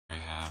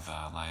have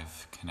a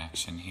live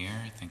connection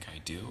here. I think I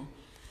do.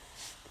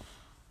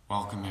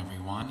 Welcome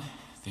everyone.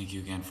 Thank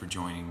you again for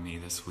joining me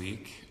this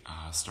week.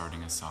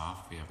 Starting us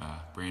off, we have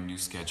a brand new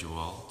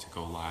schedule to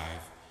go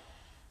live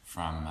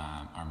from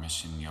our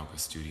Mission Yoga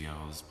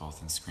Studios,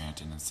 both in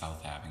Scranton and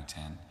South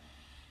Abington.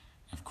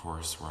 Of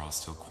course, we're all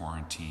still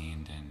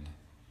quarantined and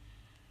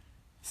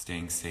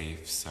staying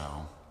safe,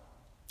 so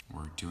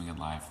we're doing it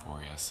live for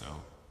you.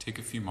 So take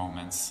a few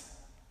moments,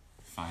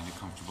 find a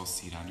comfortable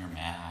seat on your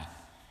mat.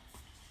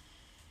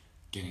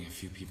 Getting a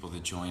few people to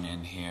join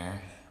in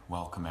here.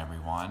 Welcome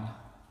everyone.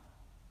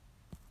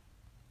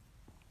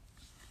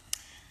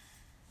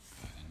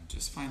 Good. And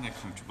just find that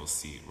comfortable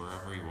seat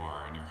wherever you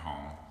are in your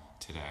home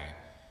today.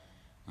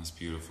 On this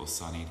beautiful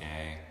sunny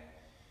day.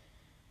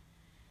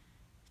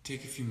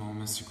 Take a few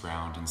moments to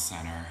ground and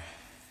center.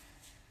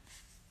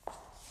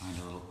 Find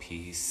a little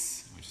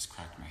peace. I just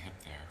cracked my hip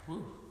there.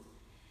 Woo.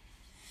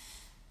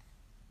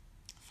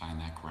 Find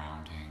that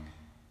grounding.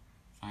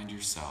 Find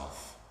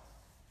yourself.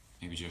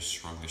 Maybe just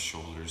shrug the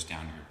shoulders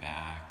down your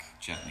back.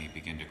 Gently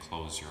begin to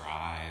close your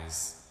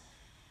eyes.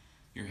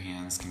 Your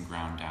hands can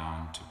ground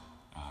down to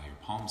your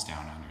palms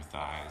down on your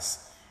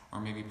thighs,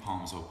 or maybe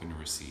palms open to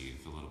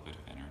receive a little bit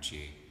of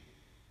energy.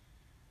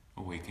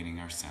 Awakening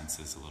our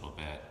senses a little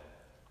bit.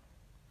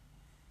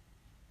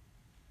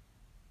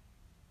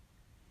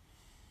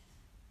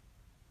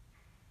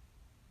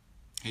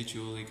 Hey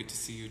Julie, good to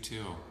see you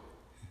too.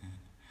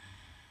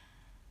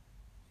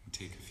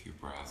 Take a few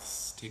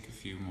breaths, take a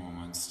few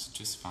moments to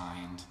just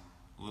find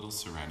a little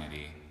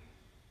serenity.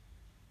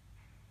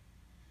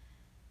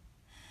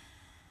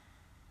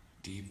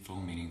 Deep,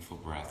 full, meaningful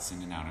breaths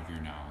in and out of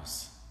your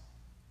nose.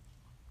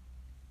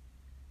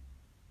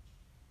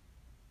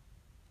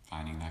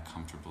 Finding that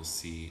comfortable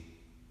seat,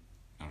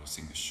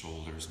 noticing the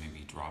shoulders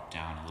maybe drop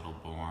down a little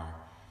more,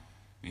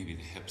 maybe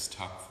the hips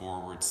tuck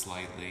forward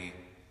slightly.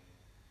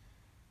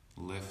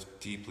 Lift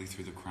deeply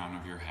through the crown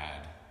of your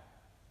head.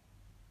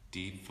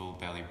 Deep, full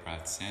belly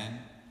breaths in.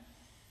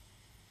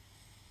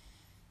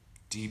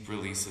 Deep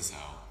releases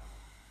out.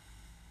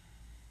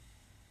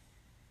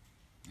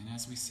 And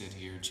as we sit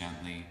here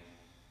gently,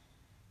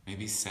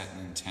 maybe set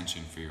an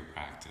intention for your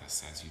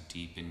practice as you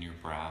deepen your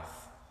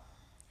breath,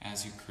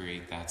 as you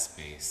create that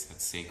space,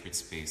 that sacred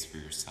space for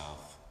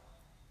yourself.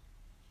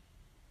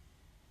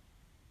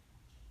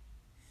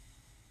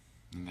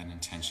 And that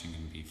intention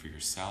can be for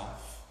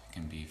yourself, it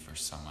can be for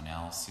someone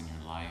else in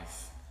your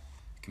life,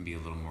 it can be a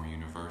little more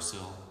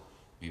universal,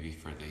 maybe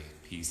for the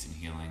peace and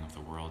healing of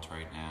the world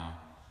right now.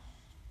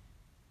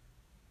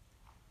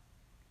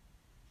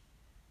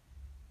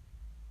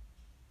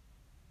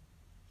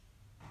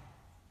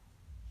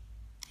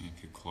 And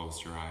if you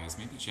close your eyes,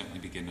 maybe gently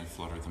begin to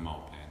flutter them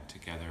open.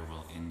 Together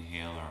we'll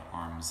inhale our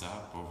arms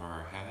up over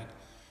our head,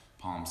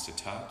 palms to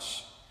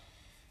touch.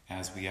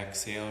 As we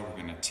exhale,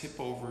 we're going to tip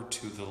over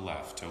to the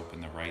left to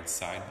open the right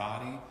side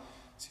body.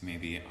 So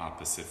maybe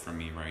opposite from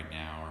me right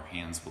now. Our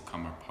hands will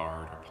come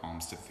apart, our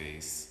palms to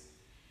face.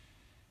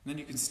 And then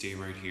you can stay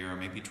right here, or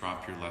maybe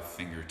drop your left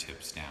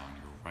fingertips down.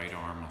 Your right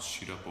arm will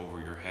shoot up over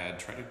your head.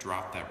 Try to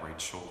drop that right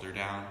shoulder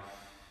down.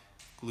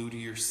 Glue to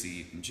your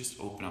seat and just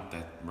open up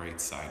that right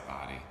side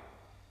body.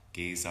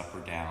 Gaze up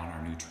or down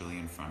or neutrally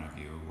in front of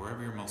you,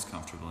 wherever you're most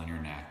comfortable in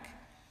your neck.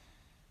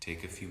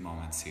 Take a few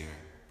moments here,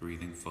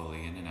 breathing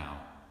fully in and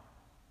out.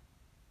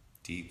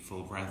 Deep,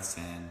 full breaths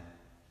in.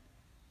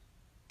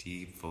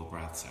 Deep, full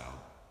breaths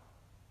out.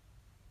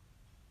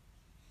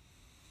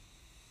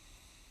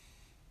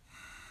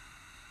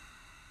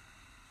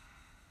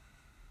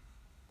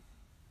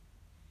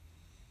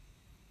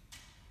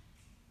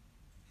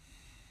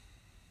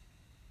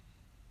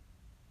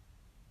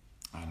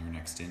 On your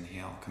next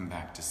inhale, come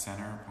back to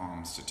center,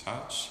 palms to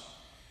touch.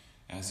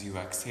 As you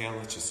exhale,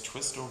 let's just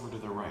twist over to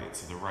the right.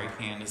 So the right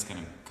hand is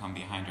going to come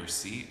behind our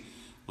seat.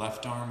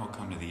 Left arm will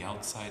come to the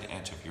outside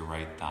edge of your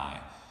right thigh.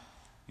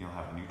 You'll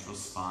have a neutral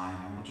spine,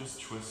 and we'll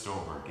just twist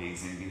over,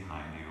 gazing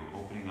behind you,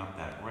 opening up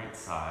that right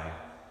side,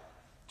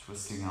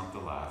 twisting out the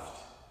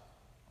left.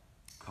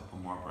 A couple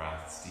more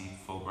breaths, deep,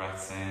 full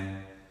breaths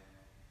in,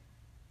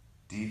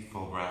 deep,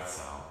 full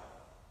breaths out.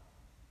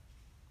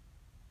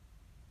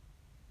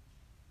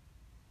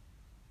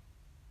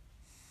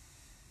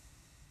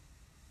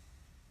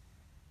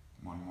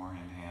 One more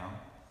inhale.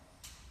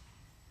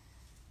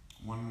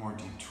 One more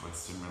deep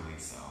twist and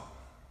release out.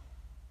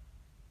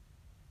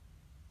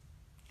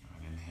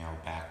 Inhale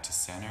back to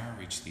center,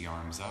 reach the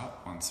arms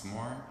up once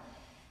more.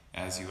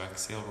 As you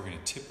exhale, we're going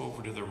to tip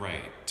over to the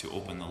right to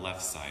open the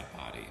left side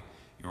body.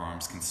 Your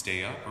arms can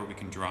stay up, or we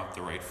can drop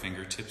the right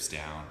fingertips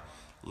down.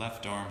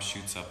 Left arm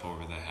shoots up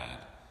over the head.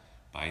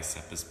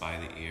 Bicep is by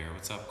the ear.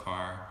 What's up,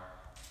 Car?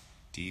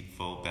 Deep,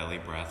 full belly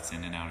breaths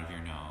in and out of your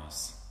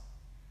nose.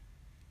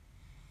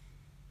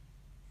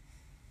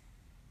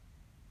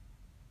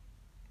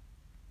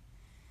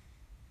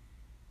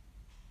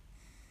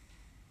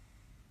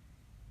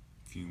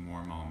 Few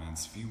more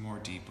moments, few more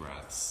deep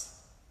breaths.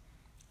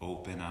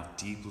 Open up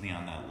deeply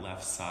on that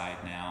left side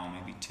now,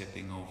 maybe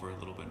tipping over a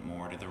little bit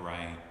more to the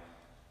right.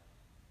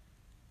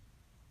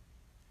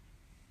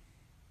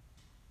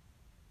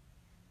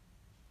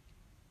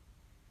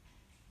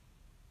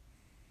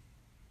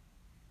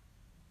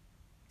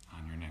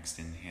 next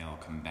inhale,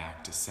 come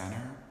back to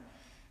center.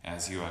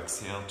 As you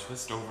exhale,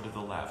 twist over to the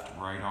left.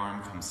 Right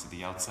arm comes to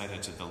the outside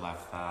edge of the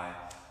left thigh.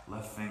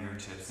 Left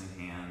fingertips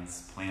and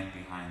hands plant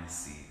behind the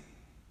seat.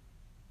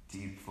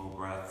 Deep, full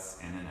breaths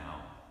in and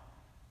out.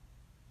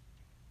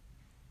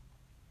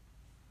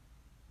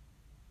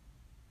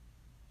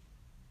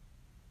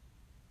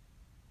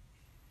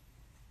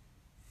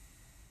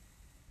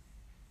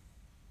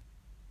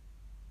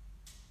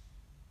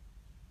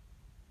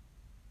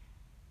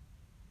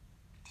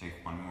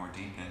 Take one more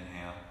deep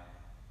inhale.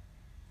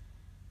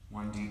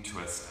 One deep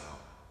twist out.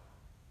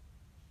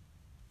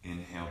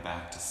 Inhale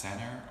back to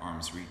center,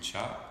 arms reach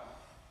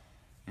up.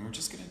 And we're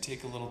just going to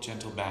take a little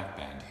gentle back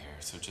bend here.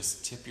 So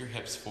just tip your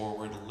hips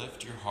forward,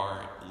 lift your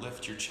heart,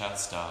 lift your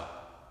chest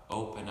up,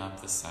 open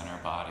up the center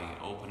body,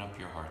 open up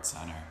your heart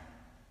center.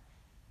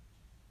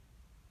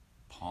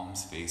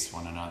 Palms face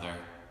one another.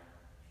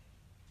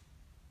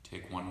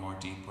 Take one more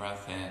deep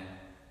breath in.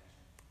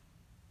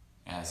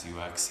 As you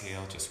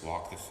exhale, just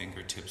walk the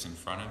fingertips in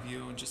front of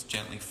you and just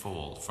gently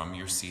fold from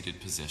your seated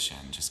position,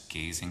 just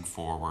gazing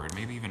forward,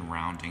 maybe even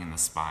rounding in the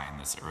spine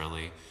this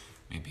early,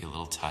 maybe a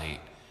little tight.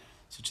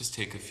 So just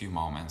take a few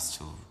moments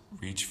to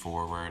reach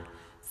forward,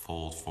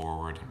 fold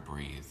forward, and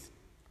breathe.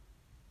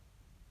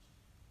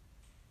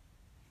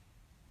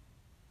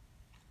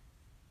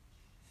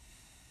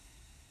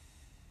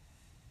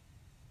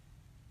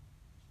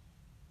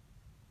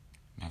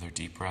 Another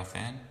deep breath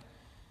in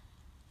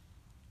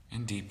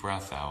and deep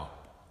breath out.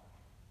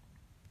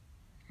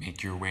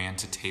 Make your way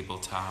into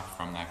tabletop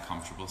from that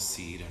comfortable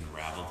seat,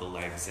 unravel the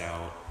legs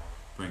out,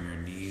 bring your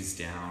knees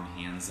down,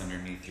 hands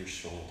underneath your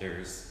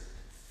shoulders,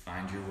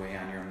 find your way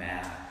on your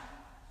mat,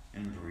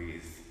 and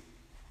breathe.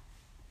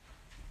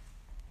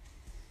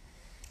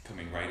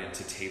 Coming right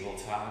into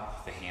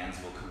tabletop, the hands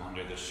will come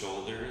under the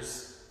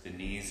shoulders, the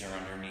knees are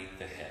underneath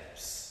the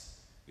hips.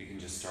 We can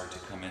just start to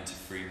come into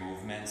free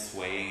movement,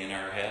 swaying in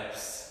our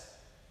hips,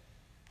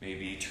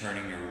 maybe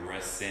turning your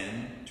wrists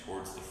in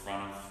towards the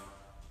front of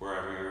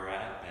wherever you're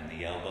at, bend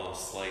the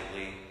elbows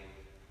slightly,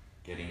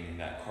 getting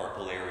that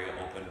carpal area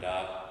opened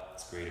up.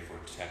 It's great if we're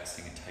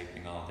texting and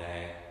typing all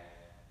day.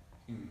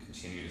 You can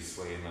continue to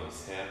sway in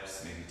those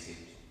hips, maybe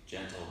take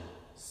gentle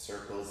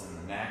circles in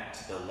the neck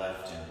to the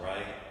left and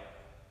right.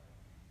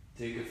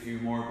 Take a few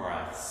more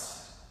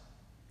breaths.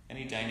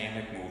 Any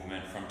dynamic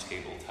movement from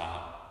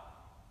tabletop.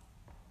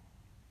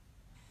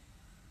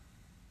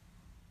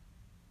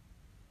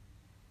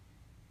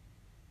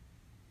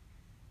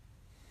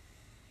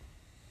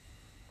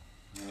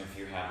 And if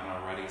you haven't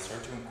already,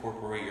 start to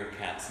incorporate your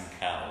cats and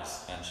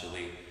cows,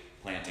 eventually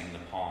planting the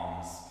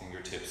palms,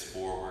 fingertips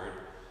forward.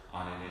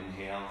 On an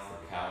inhale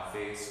for cow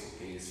face,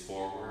 we'll gaze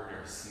forward,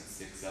 our seat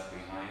sticks up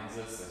behind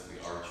us as we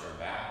arch our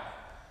back.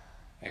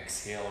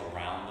 Exhale,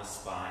 around the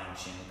spine,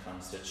 chin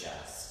comes to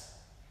chest.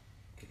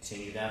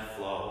 Continue that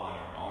flow on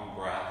your own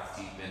breath,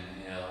 deep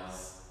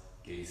inhales,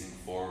 gazing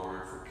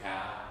forward for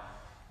cow.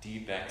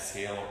 Deep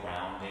exhale,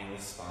 rounding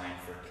the spine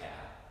for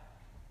cat.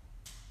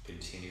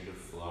 Continue to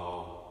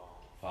flow.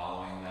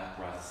 Following that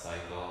breath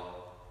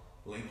cycle,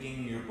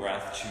 linking your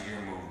breath to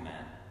your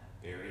movement.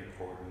 Very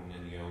important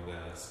in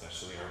yoga,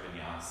 especially our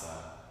vinyasa.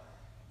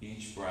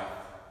 Each breath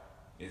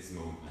is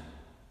movement.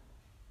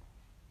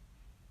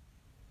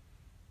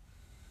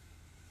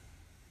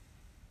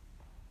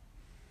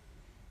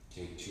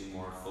 Take 2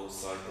 more full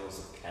cycles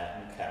of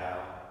cat and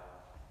cow.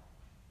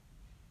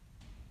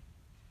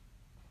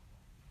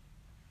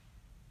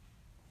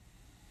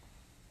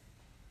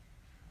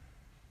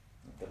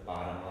 At the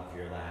bottom of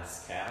your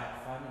last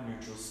cat, find a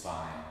neutral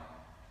spine.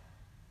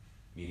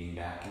 Meeting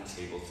back in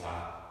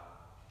tabletop.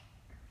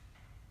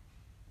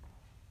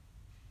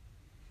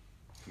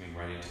 Coming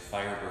right into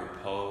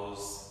firebird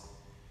pose.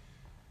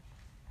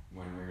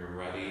 When we're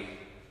ready,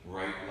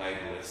 right leg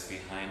lifts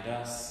behind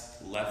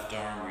us, left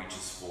arm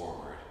reaches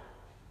forward.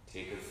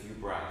 Take a few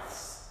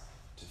breaths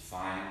to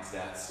find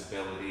that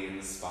stability in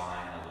the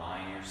spine,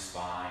 align your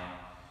spine.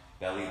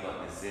 Belly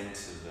button is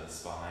into the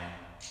spine,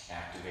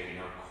 activating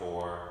our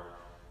core,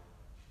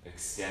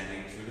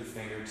 extending through the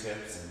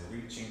fingertips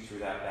and reaching through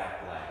that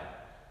back leg.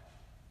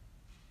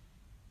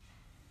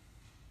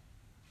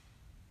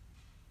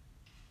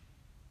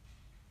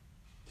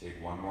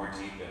 Take one more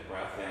deep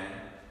breath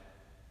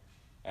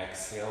in.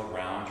 Exhale,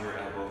 round your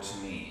elbow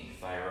to knee.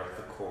 Fire up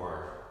the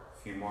core.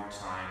 A few more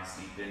times.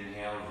 Deep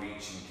inhale,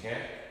 reach and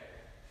kick.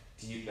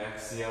 Deep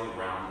exhale,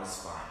 round the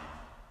spine.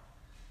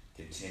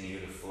 Continue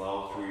to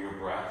flow through your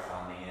breath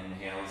on the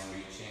inhales,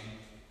 reaching.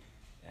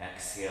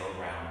 Exhale,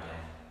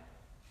 rounding.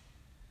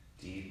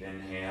 Deep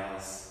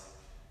inhales,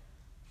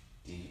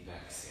 deep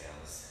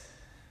exhales.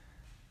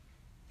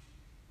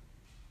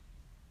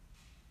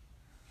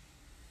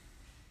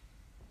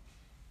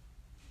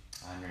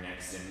 On your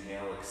next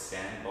inhale,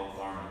 extend both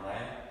arm and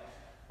leg.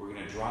 We're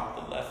going to drop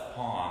the left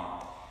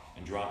palm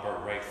and drop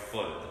our right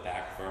foot at the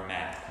back of our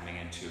mat, coming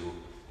into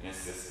an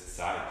assisted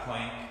side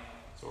plank.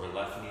 So our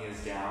left knee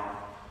is down,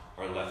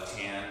 our left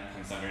hand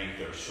comes underneath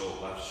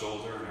our left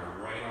shoulder, and our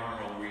right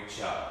arm will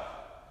reach up.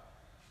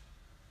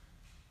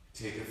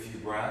 Take a few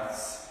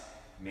breaths,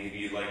 Maybe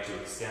you'd like to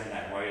extend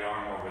that right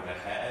arm over the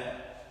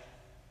head.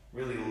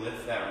 Really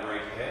lift that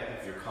right hip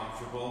if you're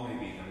comfortable,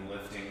 maybe even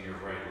lifting your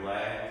right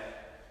leg,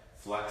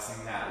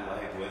 flexing that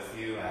leg with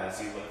you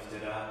as you lift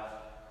it up.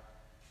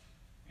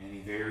 Any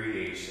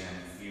variation,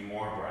 a few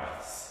more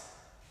breaths.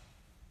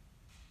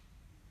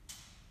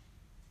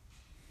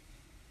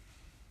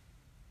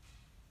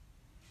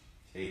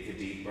 Take a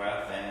deep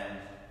breath in.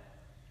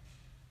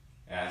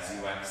 As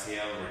you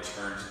exhale,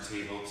 return to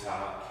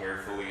tabletop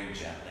carefully and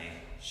gently.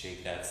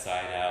 Shake that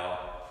side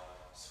out,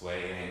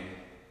 swaying,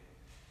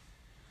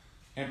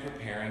 and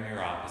preparing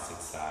your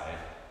opposite side.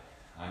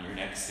 On your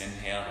next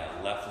inhale,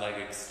 that left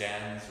leg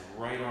extends,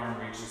 right arm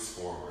reaches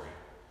forward.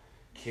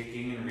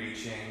 Kicking and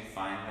reaching,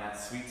 find that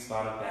sweet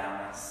spot of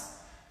balance.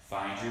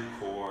 Find your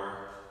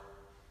core,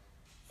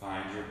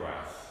 find your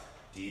breath.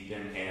 Deep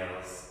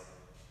inhales,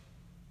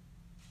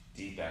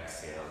 deep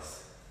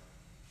exhales.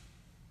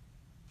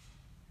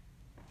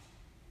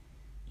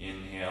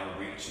 Inhale,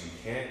 reach and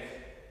kick.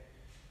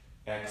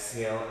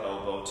 Exhale,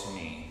 elbow to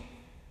knee.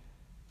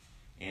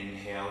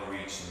 Inhale,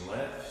 reach and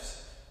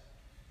lift.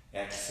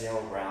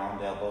 Exhale,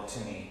 round elbow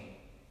to knee.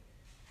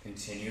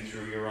 Continue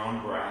through your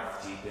own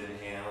breath. Deep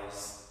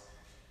inhales,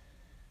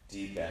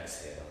 deep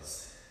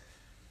exhales.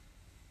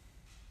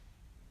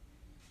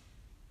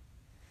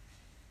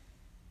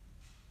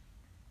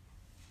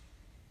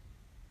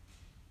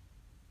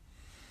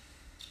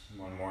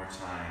 One more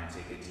time,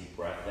 take a deep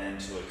breath in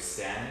to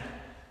extend.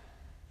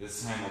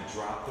 This time we'll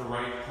drop the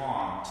right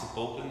palm, tip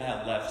open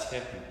that left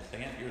hip and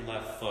plant your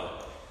left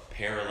foot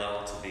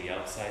parallel to the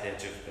outside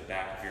edge of the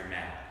back of your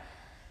mat.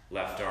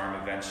 Left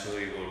arm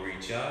eventually will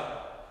reach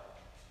up.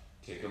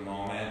 Take a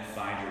moment,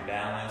 find your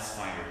balance,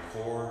 find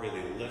your core,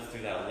 really lift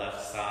through that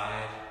left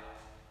side.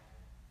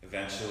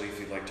 Eventually, if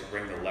you'd like to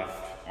bring the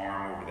left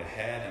arm over the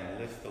head and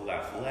lift the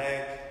left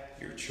leg,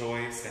 your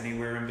choice,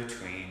 anywhere in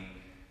between.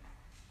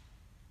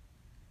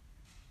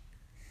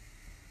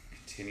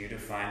 Continue to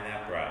find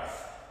that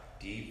breath.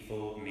 Deep,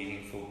 full,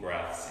 meaningful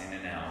breaths in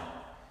and out.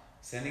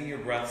 Sending your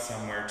breath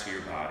somewhere to your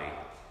body.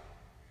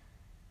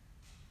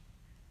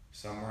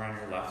 Somewhere on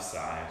your left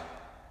side.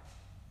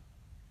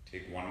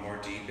 Take one more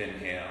deep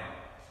inhale.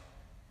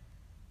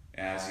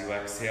 As you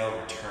exhale,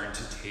 return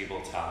to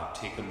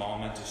tabletop. Take a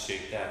moment to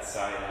shake that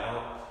side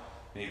out.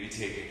 Maybe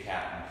take a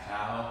cat and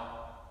cow.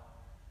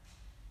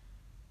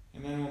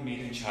 And then we'll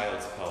meet in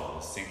child's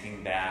pose,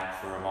 sinking back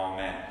for a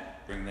moment.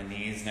 Bring the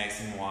knees nice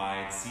and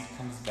wide, seat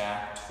comes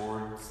back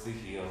towards the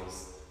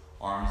heels,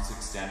 arms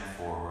extend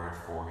forward,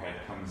 forehead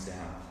comes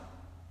down.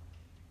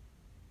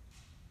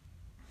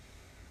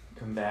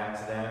 Come back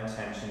to that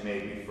intention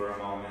maybe for a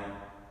moment.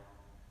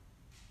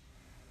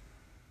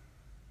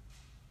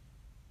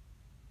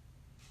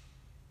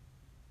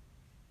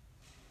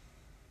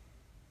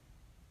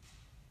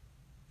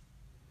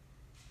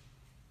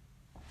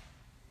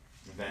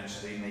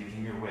 Eventually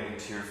making your way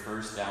to your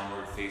first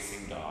downward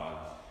facing dog.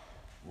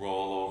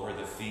 Roll over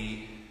the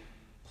feet,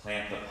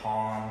 plant the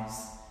palms,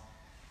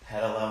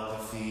 pedal out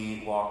the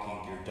feet,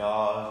 walking your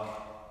dog.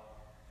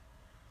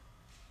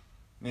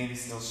 Maybe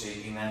still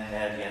shaking that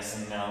head, yes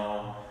and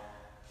no.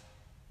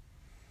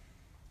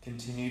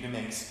 Continue to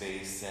make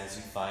space as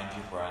you find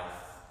your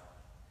breath.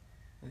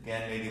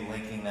 Again, maybe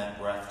linking that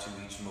breath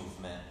to each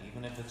movement,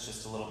 even if it's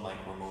just a little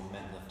micro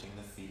movement, lifting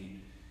the feet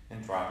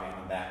and dropping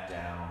them back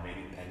down,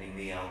 maybe bending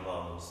the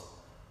elbows.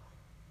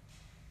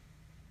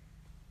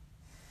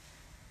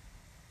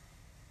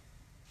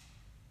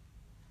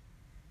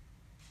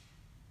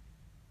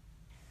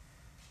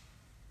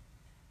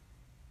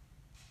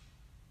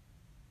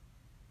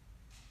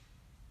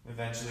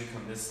 Eventually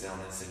come to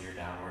stillness in your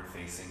downward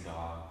facing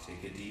dog.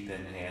 Take a deep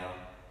inhale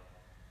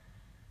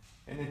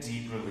and a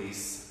deep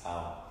release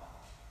out.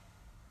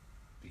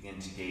 Begin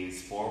to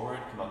gaze forward,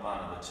 come up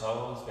onto the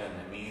toes, bend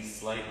the knees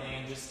slightly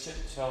and just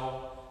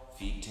tiptoe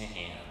feet to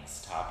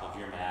hands, top of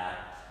your mat.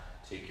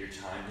 Take your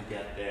time to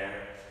get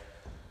there.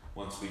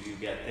 Once we do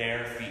get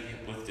there, feet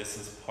hip width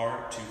distance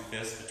apart, 2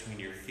 fists between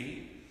your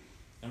feet,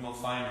 and we'll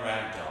find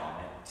ragdoll.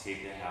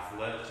 Take a half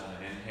lift on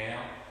an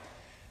inhale.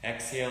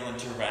 Exhale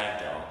into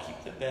ragdoll.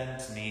 Keep the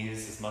bent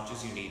knees as much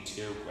as you need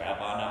to. Grab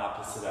onto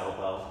opposite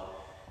elbow.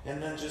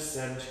 And then just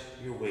send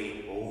your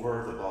weight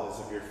over the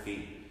balls of your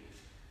feet.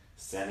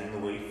 Sending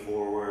the weight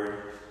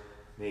forward.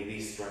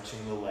 Maybe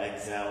stretching the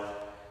legs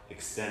out.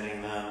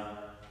 Extending them.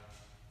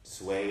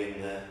 Sway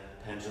in the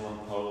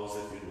pendulum pose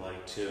if you'd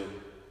like to.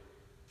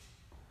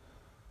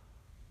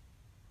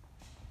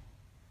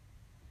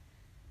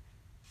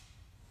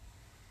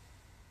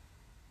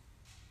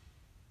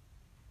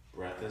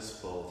 Breath is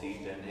full,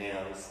 deep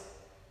inhales,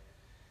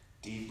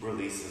 deep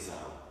releases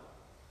out.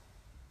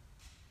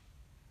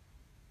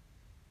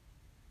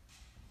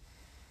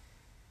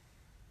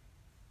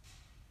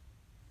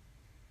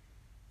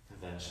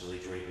 Eventually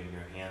draping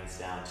your hands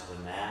down to the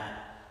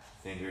mat,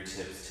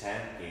 fingertips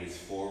tent, gaze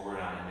forward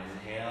on an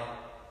inhale.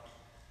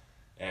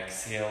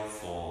 Exhale,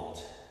 fold.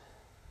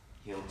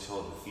 Heel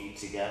toe the feet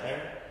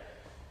together.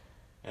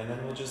 And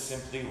then we'll just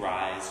simply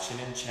rise, chin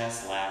and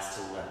chest last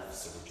to lift.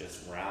 So we're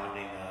just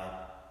rounding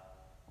up.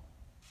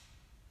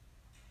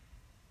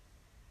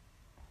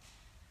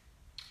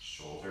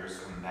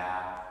 come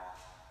back.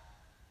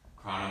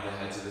 Crown of the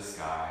head to the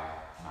sky,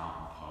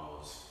 mountain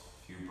pose.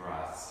 Few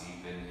breaths,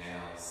 deep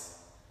inhales,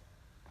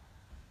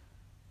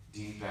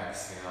 deep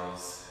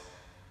exhales.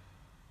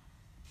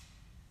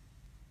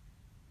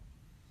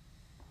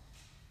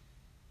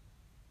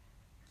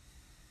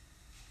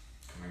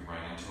 Coming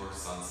right into our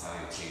sun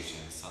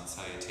salutation. Sun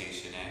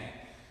salutation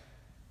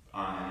A.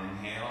 On an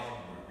inhale,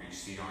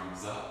 reach the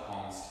arms up,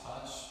 palms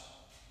touch.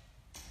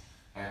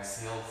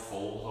 Exhale,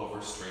 fold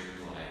over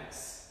straightened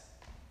legs.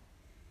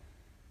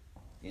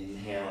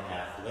 Inhale,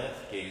 half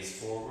lift, gaze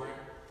forward.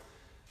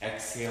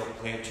 Exhale,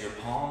 plant your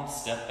palms,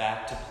 step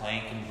back to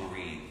plank and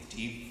breathe.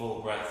 Deep,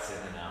 full breaths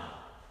in and out.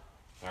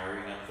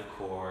 Firing up the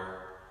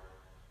core.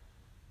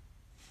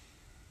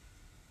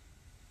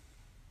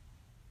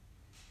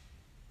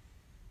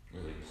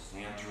 Really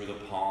plant through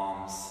the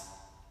palms.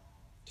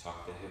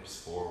 Tuck the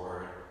hips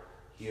forward.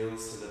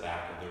 Heels to the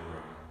back of the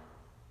room.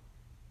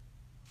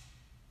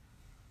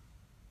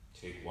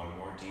 Take one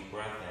more deep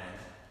breath in.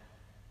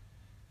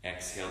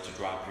 Exhale to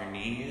drop your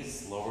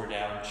knees, lower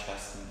down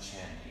chest and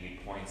chin.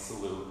 8-point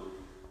salute.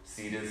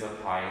 Seat is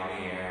up high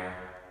in the air.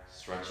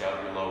 Stretch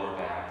out your lower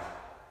back.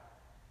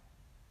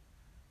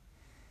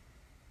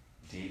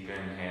 Deep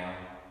inhale.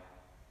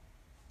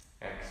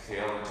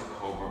 Exhale into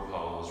cobra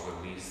pose.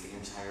 Release the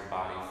entire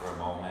body for a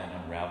moment.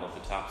 Unravel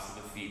the tops of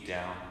the feet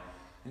down.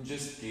 And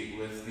just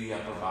lift the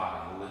upper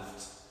body.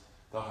 Lift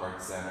the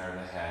heart center,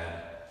 the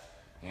head.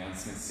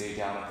 Hands can stay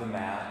down at the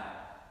mat.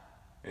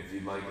 If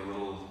you'd like a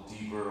little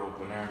deeper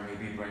opener,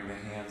 maybe bring the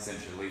hands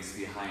interlaced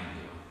behind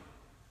you.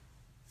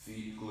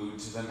 Feet glued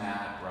to the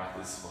mat, breath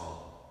is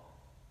full.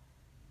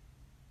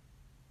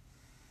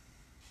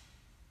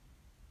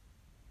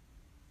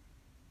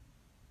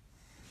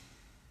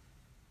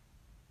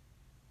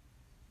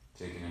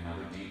 Taking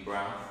another deep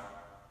breath.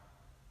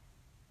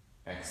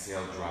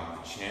 Exhale,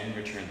 drop the chin,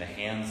 return the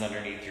hands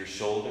underneath your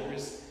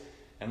shoulders,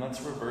 and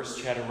let's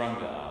reverse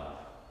chaturanga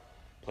up.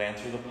 Plant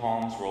through the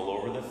palms, roll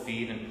over the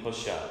feet, and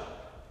push up.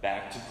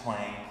 Back to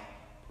plank.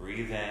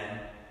 Breathe in.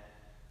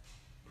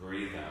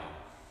 Breathe out.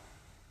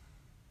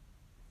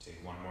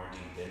 Take one more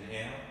deep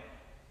inhale.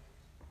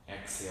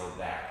 Exhale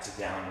back to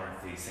downward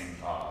facing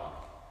dog.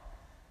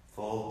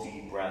 Full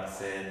deep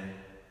breaths in.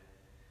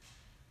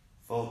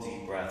 Full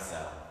deep breaths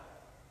out.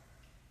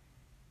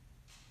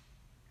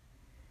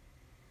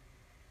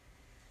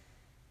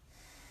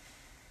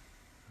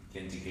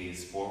 Begin to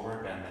gaze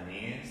forward, bend the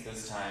knees.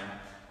 This time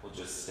we'll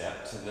just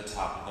step to the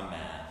top of the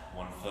mat,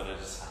 1 foot at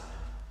a time.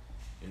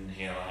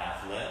 Inhale,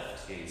 half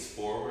lift, gaze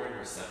forward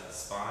or set the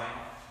spine.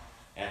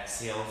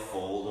 Exhale,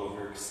 fold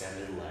over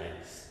extended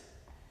legs.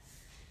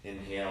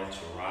 Inhale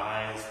to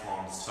rise,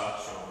 palms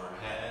touch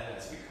overhead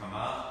as we come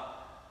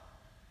up.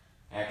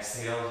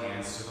 Exhale,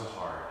 hands to the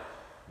heart.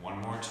 One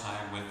more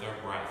time with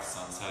our breath.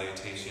 Sun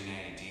salutation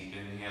A. Deep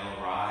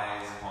inhale,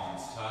 rise,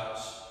 palms touch.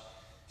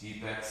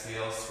 Deep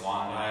exhale,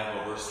 swan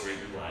dive over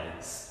straightened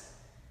legs.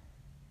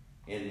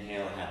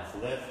 Inhale, half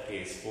lift,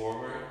 gaze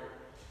forward.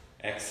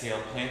 Exhale,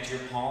 plant your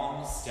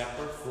palms, step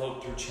or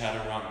float through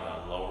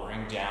chaturanga,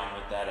 lowering down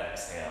with that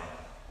exhale.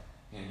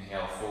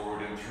 Inhale,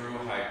 forward and through,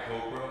 high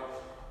cobra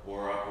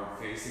or upward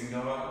facing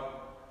dog.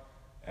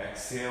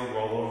 Exhale,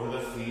 roll over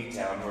the feet,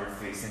 downward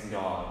facing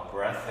dog.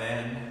 Breath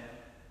in.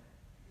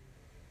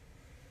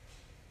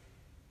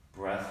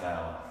 Breath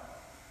out.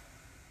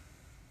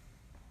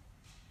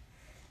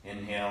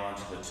 Inhale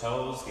onto the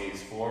toes,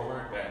 gaze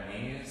forward, bend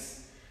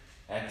knees.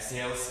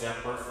 Exhale,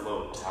 step or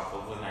float, top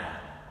of the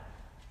mat.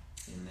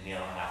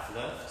 Inhale, half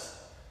lift.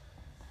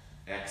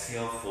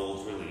 Exhale,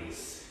 fold,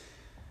 release.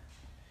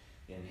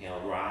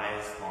 Inhale,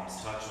 rise,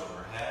 palms touch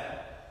overhead.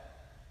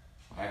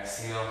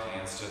 Exhale,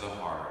 hands to the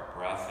heart.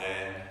 Breath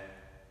in,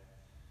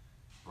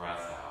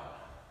 breath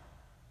out.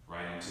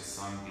 Right into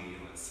sun B.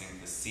 Let's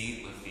sink the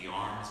seat, lift the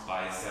arms,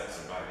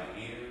 biceps are by the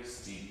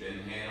ears. Deep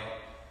inhale.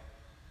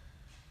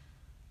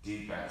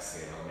 Deep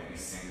exhale, maybe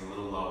sink a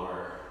little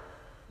lower.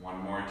 One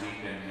more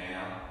deep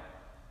inhale.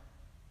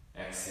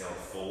 Exhale,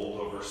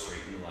 fold over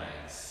straightened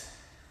legs.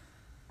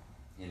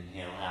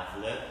 Inhale, half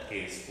lift,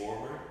 gaze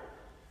forward.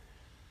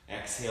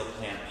 Exhale,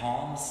 plant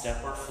palms,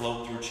 step or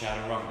float through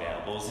chaturanga,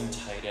 elbows in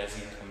tight as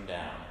you come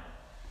down.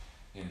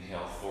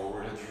 Inhale,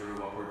 forward and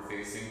through, upward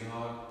facing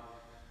dog.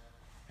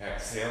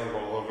 Exhale,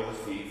 roll over the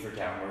feet for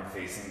downward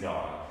facing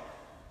dog.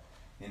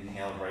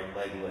 Inhale, right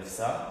leg lifts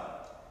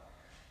up.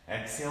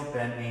 Exhale,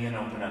 bend knee and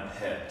open up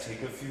hip.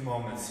 Take a few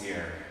moments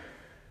here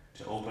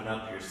to open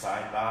up your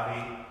side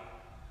body,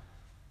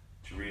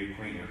 to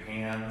reacquaint your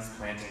hands,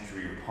 planting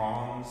through your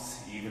palms,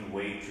 even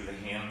weight through the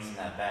hands and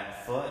that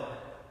back foot.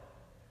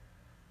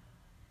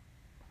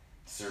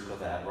 Circle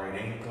that right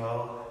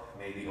ankle,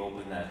 maybe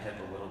open that hip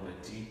a little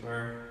bit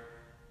deeper.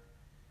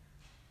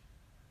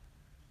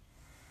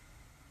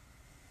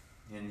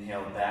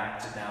 Inhale back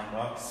to down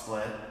dog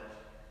split.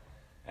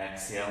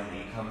 Exhale,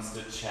 knee comes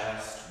to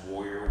chest,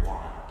 warrior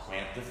one.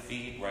 Plant the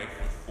feet, right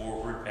foot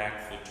forward,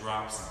 back foot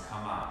drops and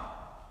come up.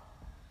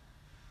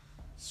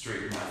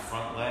 Straighten that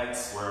front leg,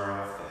 square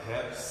off the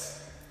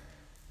hips.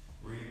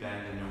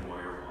 Rebend into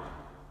warrior one.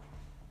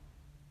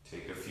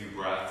 Take a few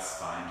breaths,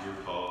 find your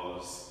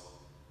pose.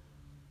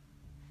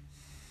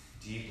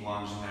 Deep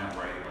lunge in that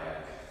right leg.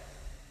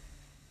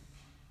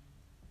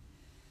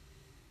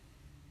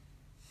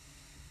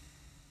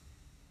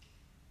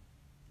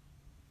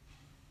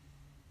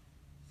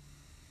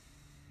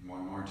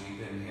 One more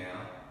deep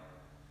inhale.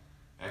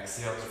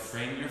 Exhale to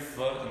frame your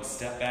foot and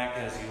step back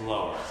as you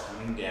lower,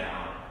 coming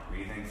down,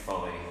 breathing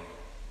fully.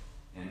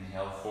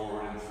 Inhale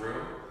forward and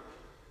through.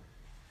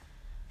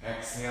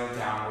 Exhale,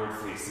 downward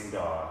facing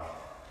dog.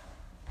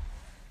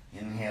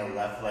 Inhale,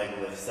 left leg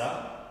lifts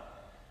up.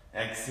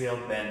 Exhale,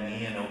 bend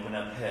knee and open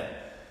up hip.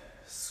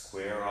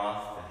 Square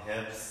off the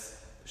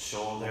hips, the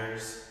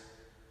shoulders.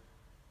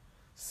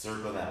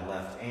 Circle that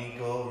left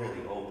ankle,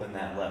 really open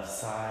that left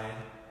side.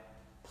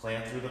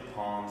 Plant through the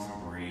palms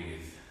and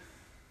breathe.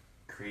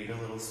 Create a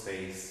little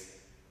space.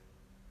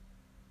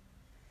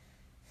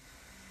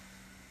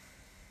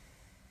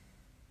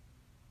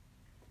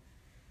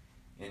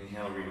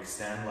 Inhale,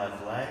 re-extend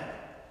left leg.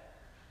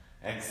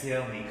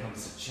 Exhale, knee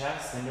comes to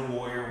chest into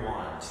warrior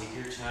one. Take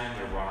your time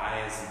to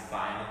rise and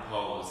find the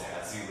pose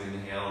as you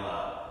inhale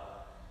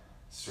up.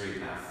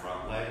 Straighten that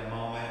front leg a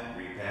moment,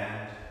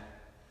 rebend.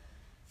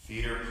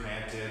 Feet are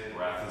planted,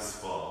 breath is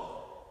full.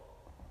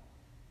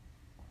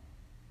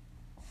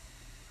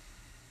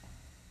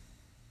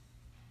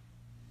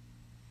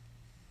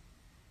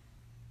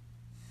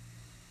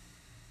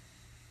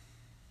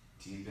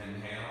 Deep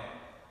inhale.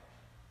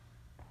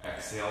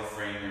 Exhale,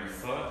 frame your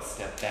foot,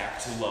 step back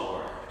to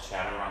lower,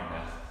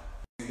 chaturanga.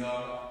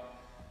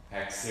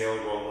 Exhale,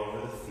 roll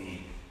over the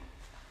feet.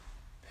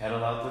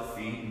 Pedal out the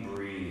feet and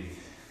breathe.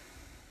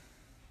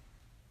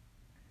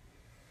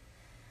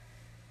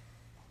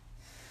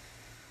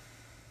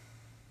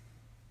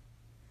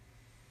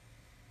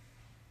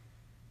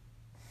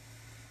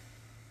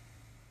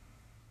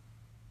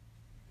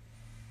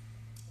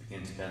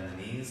 Begin to bend the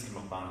knees,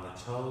 come up onto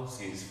the toes,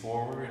 gaze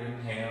forward,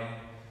 inhale.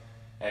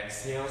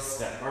 Exhale,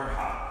 step or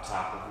hop,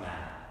 top of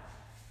mat.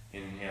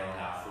 Inhale,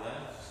 half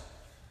lift.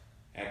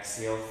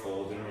 Exhale,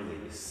 fold and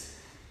release.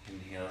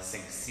 Inhale,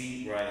 sink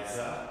seat, rise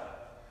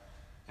up.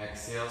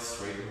 Exhale,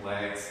 straighten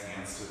legs,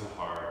 hands to the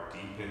heart.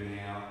 Deep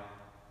inhale.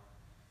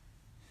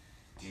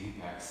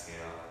 Deep exhale.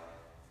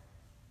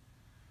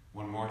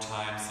 One more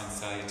time, sun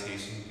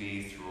salutation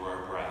B through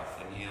our breath.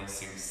 Inhale,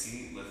 sink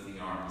seat, lift the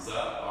arms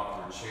up,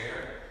 awkward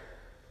chair.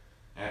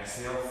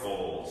 Exhale,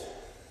 fold.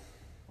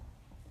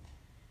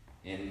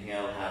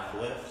 Inhale, half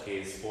lift,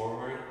 gaze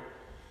forward.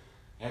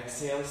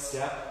 Exhale,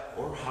 step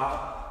or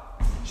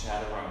hop,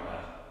 chaturanga.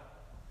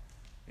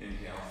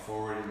 Inhale,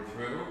 forward and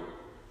through.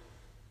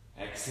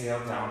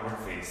 Exhale, downward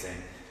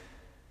facing.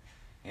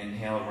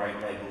 Inhale,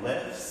 right leg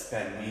lifts,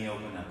 bend knee,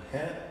 open up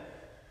hip.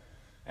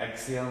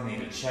 Exhale, knee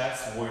to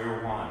chest,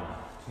 warrior one.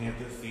 Plant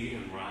the feet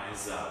and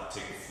rise up.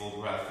 Take a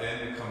full breath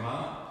in to come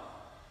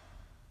up.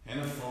 And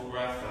a full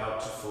breath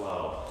out to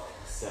flow.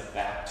 Step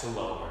back to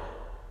lower.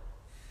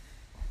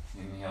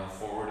 Inhale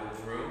forward and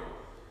through.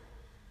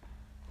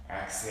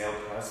 Exhale,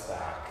 press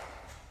back.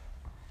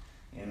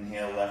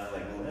 Inhale, left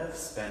leg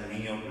lifts, bend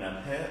knee, open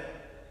up hip.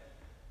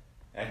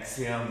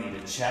 Exhale, knee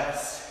to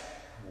chest,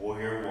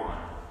 warrior one.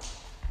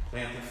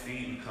 Plant the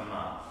feet and come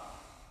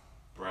up.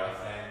 Breath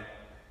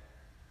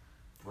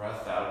in,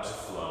 breath out to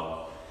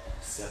flow.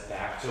 Step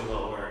back to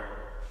lower.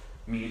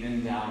 Meet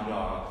in down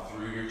dog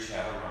through your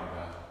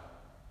chaturanga.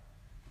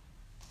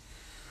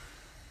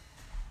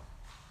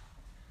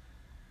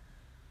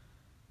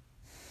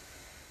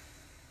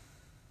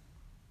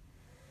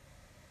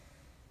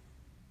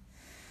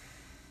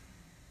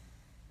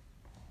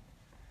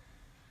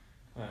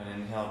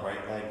 And inhale,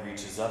 right leg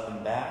reaches up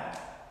and back.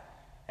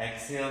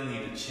 Exhale,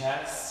 knee to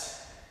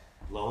chest,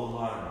 low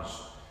lunge.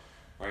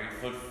 Right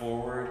foot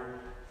forward.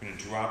 We're going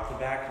to drop the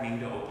back knee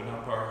to open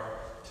up our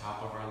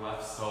top of our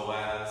left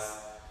psoas.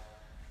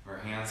 Our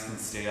hands can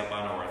stay up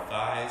on our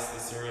thighs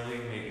this early,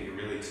 maybe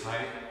really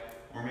tight,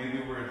 or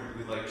maybe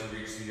we'd like to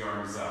reach the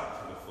arms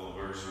up for the full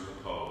version of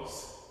the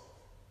pose.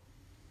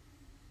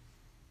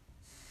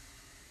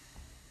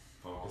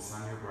 Focus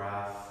on your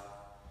breath.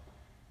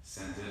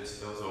 Send it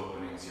to those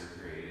openings you're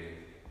creating.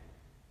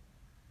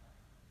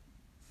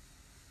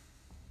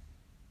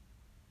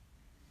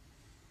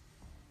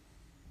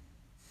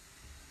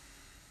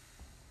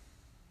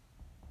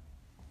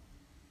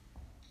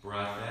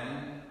 Breath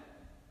in,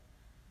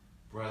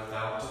 breath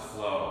out to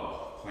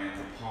flow. Plant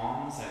the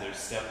palms, either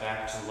step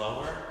back to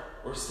lower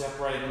or step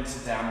right into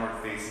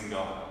downward facing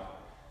dog.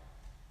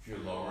 If you're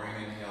lowering,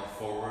 inhale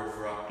forward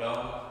for up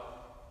dog.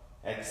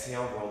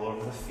 Exhale, roll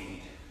over the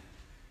feet.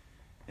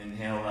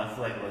 Inhale, left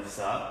leg lifts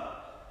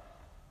up.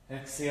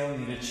 Exhale,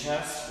 knee to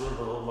chest for a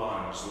little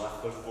lunge.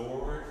 Left foot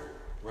forward,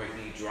 right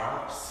knee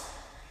drops.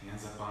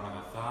 Hands up onto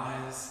the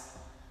thighs.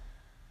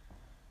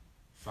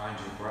 Find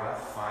your breath,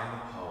 find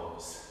the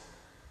pose.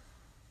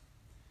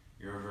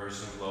 Your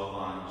version of low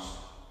lunge.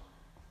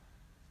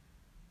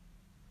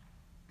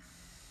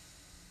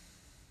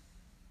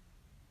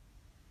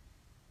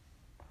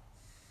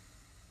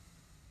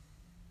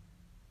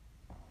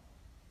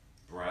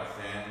 Breath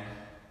in,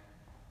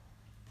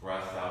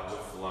 breath out to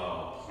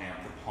flow.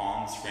 Plant the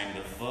palms, frame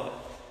the foot,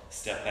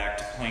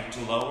 plank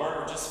to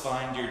lower, or just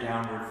find your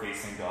downward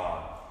facing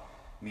dog.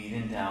 Meet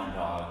in down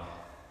dog.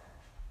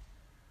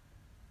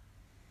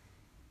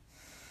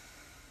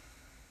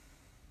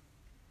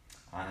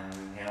 On an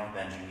inhale,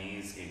 bend your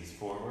knees, gaze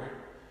forward.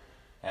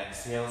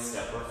 Exhale,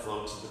 step or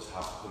float to the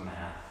top of the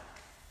mat.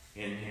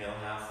 Inhale,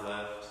 half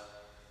lift.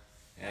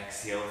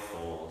 Exhale,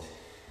 fold.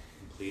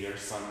 Complete our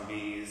sun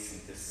bees.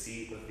 Take the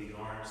seat with the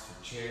arms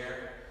for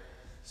chair.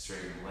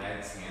 Straighten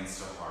legs, hands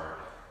to heart.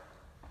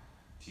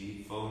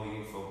 Deep, full,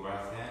 meaningful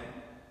breath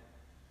in.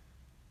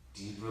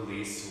 Deep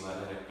release to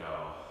let it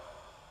go.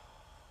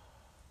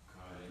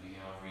 Good.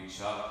 Inhale,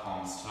 reach up,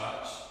 palms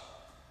touch.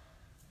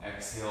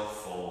 Exhale,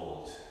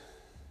 fold.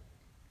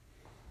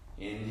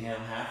 Inhale,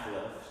 half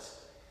lift.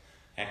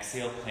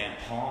 Exhale, plant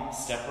palms,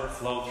 step or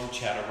flow through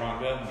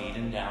chaturanga, meet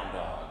in down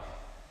dog.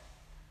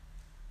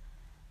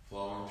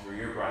 Flowing through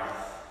your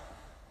breath.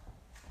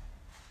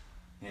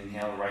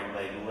 Inhale, right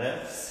leg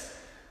lifts.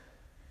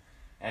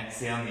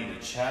 Exhale, knee to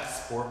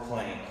chest or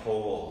plank,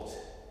 hold.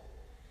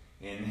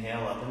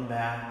 Inhale, up and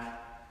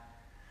back.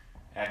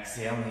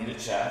 Exhale, knee to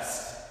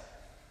chest.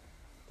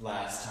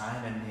 Last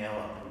time, inhale,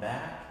 up and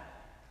back.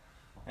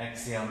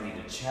 Exhale, knee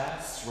to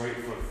chest, right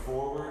foot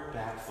forward,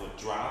 back foot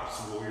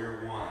drops,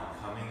 warrior one,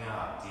 coming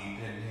up. Deep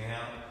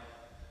inhale,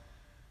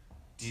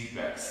 deep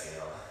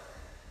exhale.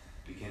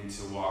 Begin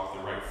to walk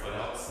the right foot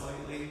out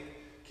slightly,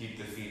 keep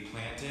the feet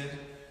planted.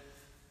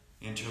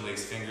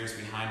 Interlace fingers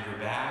behind your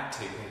back,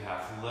 take a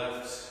half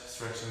lift,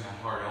 stretching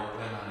that heart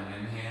open on an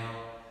inhale.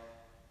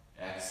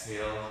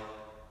 Exhale,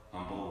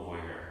 humble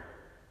warrior.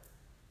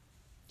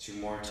 2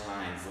 more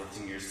times,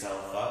 lifting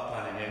yourself up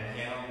on an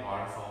inhale,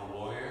 waterfall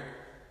warrior.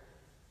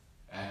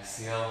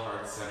 Exhale,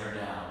 heart center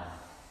down.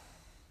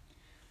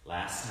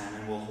 Last time,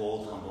 and we'll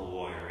hold humble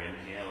warrior.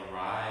 Inhale,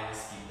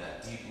 rise, keep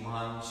that deep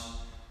lunge.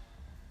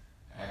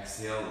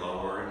 Exhale,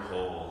 lower and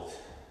hold.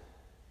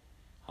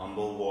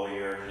 Humble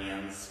warrior,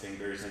 hands,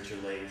 fingers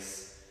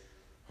interlace.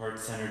 Heart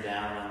center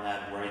down on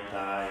that right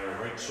thigh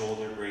or right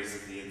shoulder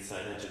grazes the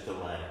inside edge of the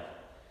leg.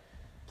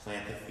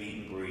 Plant the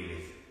feet and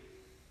breathe.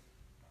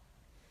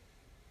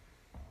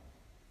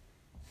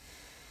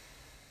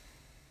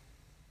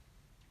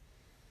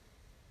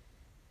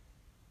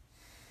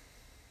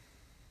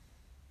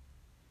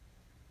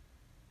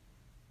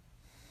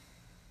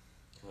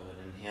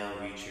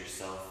 Inhale, reach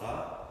yourself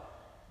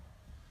up.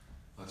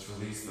 Let's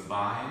release the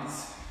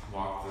binds.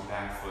 Walk the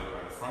back foot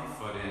or the front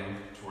foot in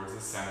towards the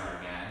center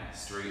again.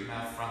 Straighten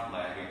that front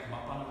leg and come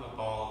up onto the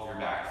ball of your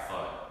back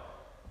foot.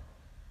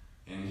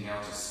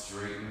 Inhale to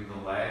straighten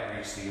the leg,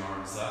 reach the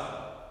arms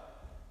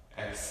up.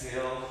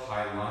 Exhale,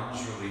 high lunge,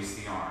 release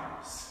the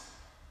arms.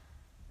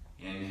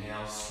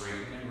 Inhale,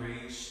 straighten and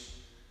reach.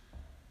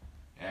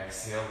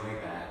 Exhale,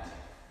 rebend.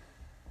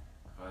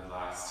 Good,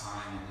 last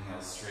time,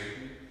 inhale,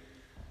 straighten.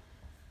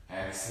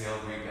 Exhale,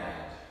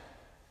 rebend.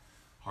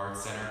 Heart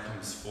center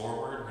comes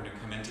forward. We're going to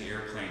come into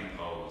airplane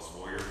pose.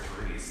 Warrior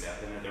 3.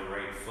 Step into the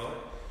right foot.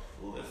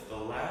 Lift the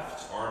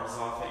left. Arms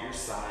off at your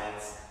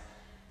sides.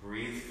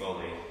 Breathe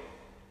fully.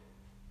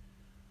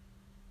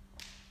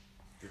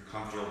 If you're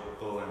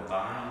comfortable in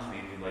bind,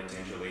 maybe you'd like to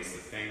interlace the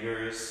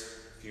fingers.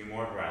 A few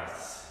more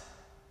breaths.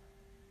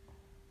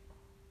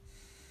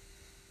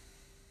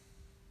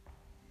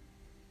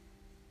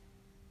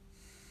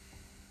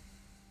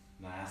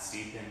 Last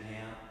deep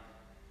inhale.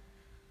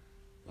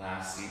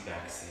 Last deep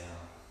exhale.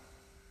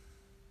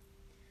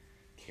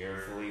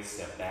 Carefully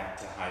step back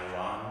to high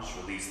lunge.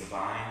 Release the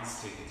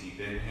binds. Take a deep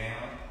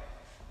inhale.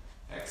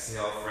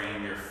 Exhale,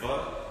 frame your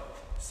foot.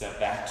 Step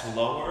back to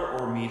lower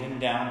or meet in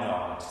down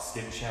dog.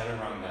 Stiff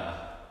chaturanga.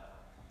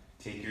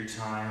 Take your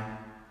time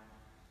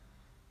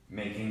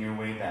making your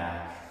way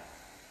back.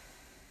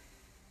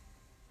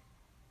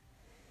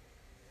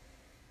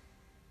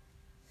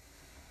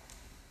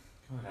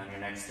 Good. On your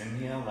next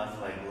inhale,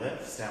 left leg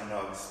lifts, down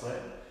dog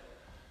split.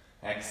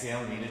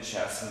 Exhale, knee to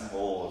chest and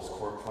holds,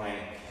 core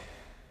plank.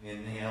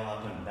 Inhale,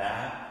 up and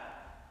back.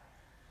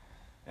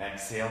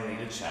 Exhale, knee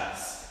to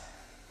chest.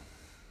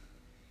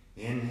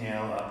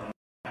 Inhale, up and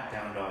back,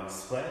 down dog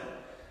split.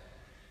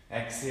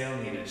 Exhale,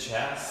 knee to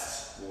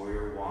chest,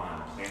 warrior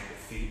one. Plant the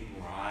feet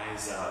and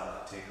rise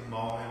up. Take a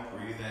moment,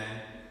 breathe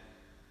in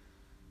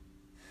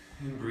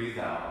and breathe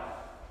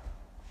out.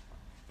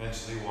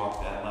 Eventually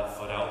walk that left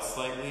foot out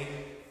slightly.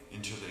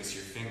 Interlace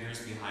your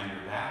fingers behind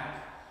your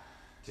back.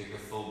 Take a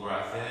full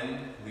breath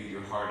in, lead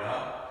your heart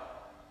up.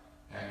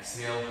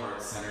 Exhale,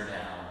 heart center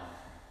down.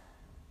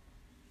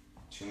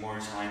 2 more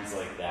times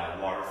like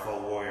that.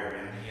 Waterfall warrior.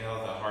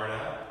 Inhale, the heart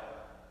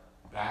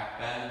up. Back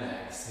bend.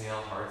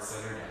 Exhale, heart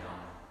center down.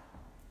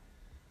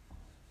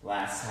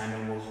 Last time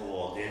and we'll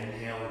hold.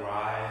 Inhale,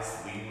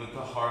 rise, lead with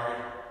the heart.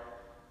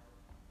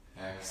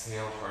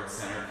 Exhale, heart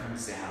center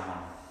comes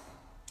down.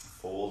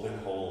 Fold and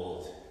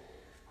hold.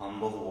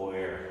 Humble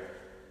warrior.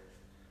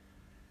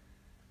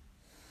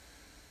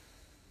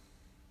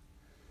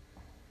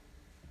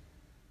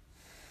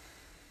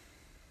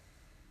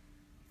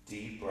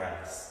 Deep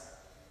breaths.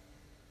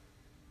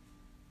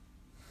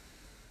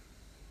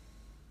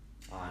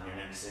 On your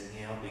next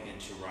inhale, begin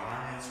to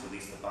rise.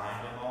 Release the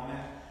bind a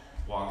moment.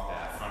 Walk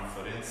that front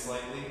foot in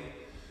slightly.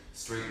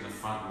 Straighten the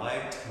front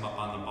leg to come up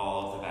on the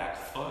ball of the back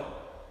foot.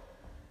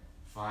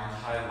 Find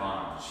high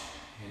lunge.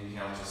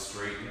 Inhale to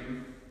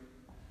straighten.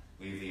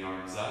 Leave the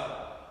arms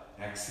up.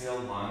 Exhale,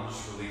 lunge,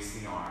 release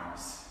the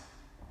arms.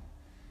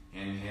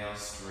 Inhale,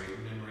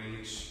 straighten and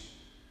reach.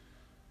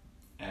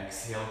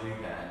 Exhale,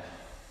 rebend.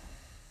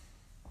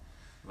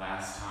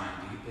 Last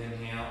time, deep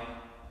inhale.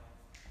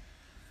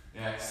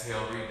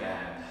 Exhale,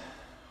 rebend.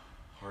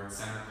 Heart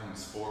center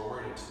comes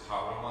forward into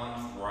power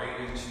lunge,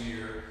 right into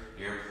your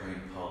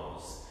airplane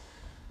pose.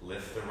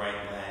 Lift the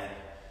right leg.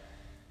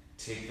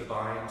 Take the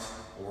bind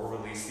or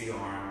release the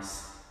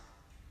arms.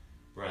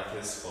 Breath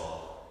is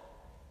full.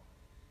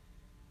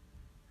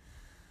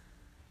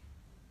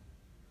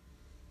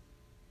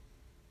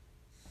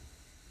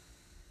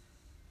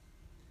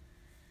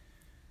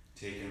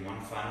 Taking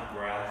one final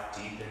breath,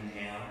 deep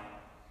inhale.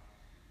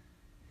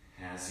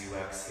 As you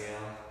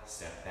exhale,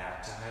 step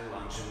back to high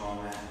lunge a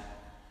moment.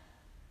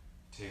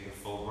 Take a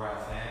full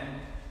breath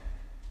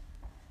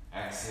in.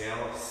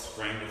 Exhale,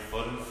 spring to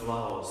foot and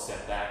flow.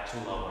 Step back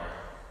to lower.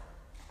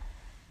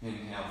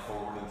 Inhale,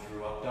 forward and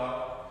through up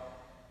dog.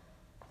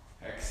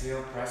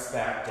 Exhale, press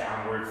back,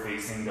 downward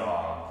facing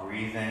dog.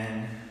 Breathe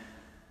in.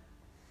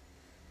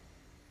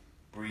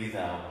 Breathe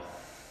out.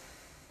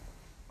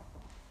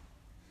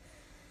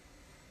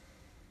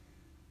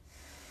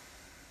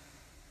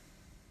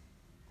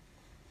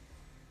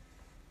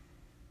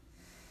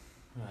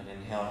 Good.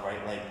 Inhale,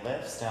 right leg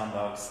lifts, down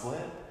dog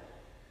split.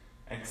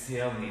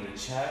 Exhale, knee to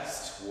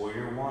chest,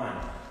 warrior one.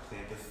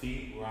 Plant the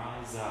feet,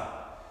 rise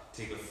up.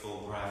 Take a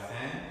full breath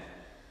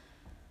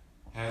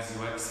in. As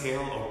you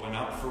exhale, open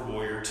up for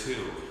warrior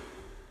two.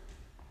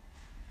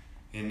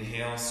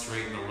 Inhale,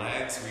 straighten the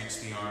legs,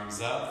 reach the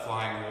arms up,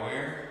 flying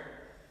warrior.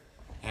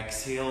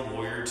 Exhale,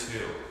 warrior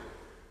two.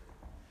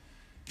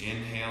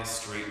 Inhale,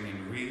 straighten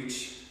and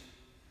reach.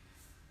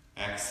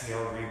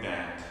 Exhale,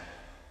 rebend.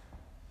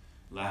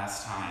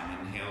 Last time,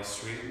 inhale,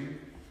 straighten.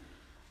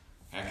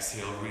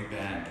 Exhale,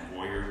 rebend,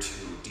 warrior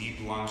two.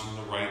 Deep lunge in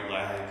the right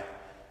leg.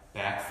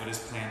 Back foot is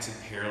planted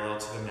parallel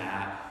to the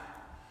mat.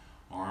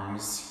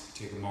 Arms,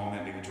 take a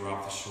moment, maybe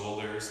drop the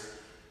shoulders.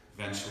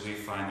 Eventually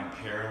find them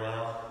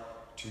parallel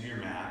to your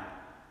mat.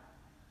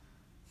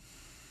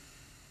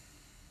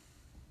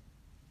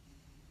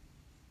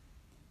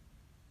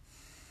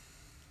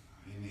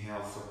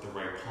 Inhale, flip the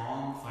right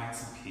palm, find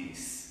some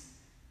peace.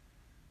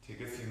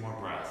 Take a few more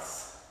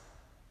breaths.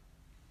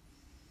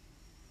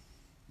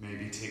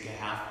 Maybe take a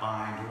half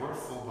bind or a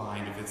full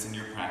bind if it's in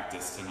your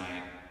practice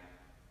tonight.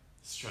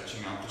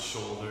 Stretching out the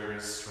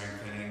shoulders,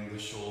 strengthening the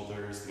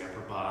shoulders, the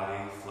upper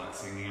body,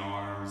 flexing the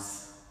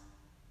arms.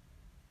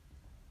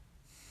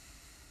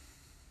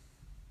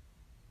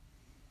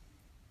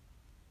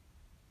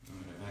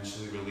 And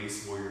eventually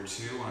release warrior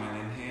two on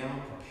an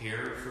inhale.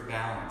 Prepare for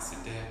balance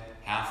into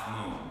half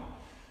moon.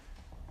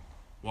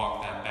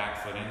 Walk that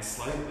back foot in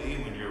slightly.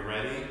 When you're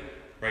ready,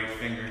 right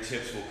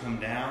fingertips will come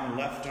down,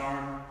 left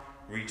arm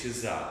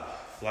reaches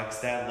up. Flex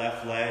that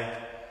left leg.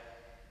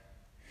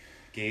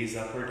 Gaze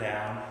up or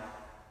down.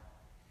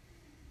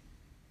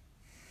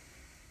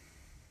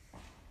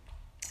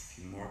 A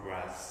few more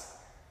breaths.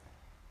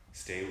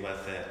 Stay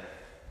with it.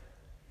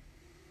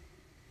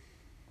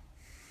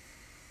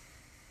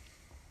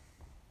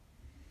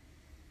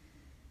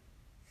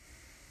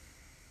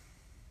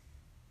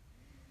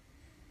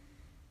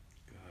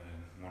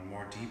 Good. One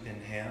more deep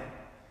inhale.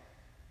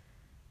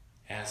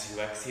 As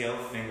you exhale,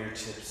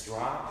 fingertips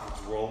drop,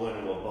 let's roll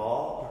into a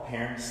ball,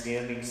 preparing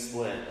standing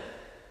split.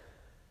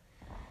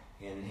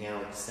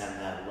 Inhale,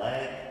 extend that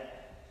leg.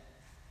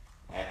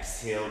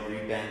 Exhale,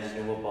 rebend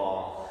into a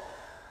ball.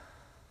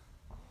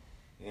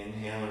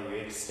 Inhale,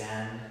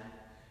 re-extend.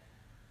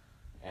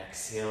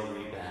 Exhale,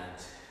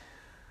 rebend.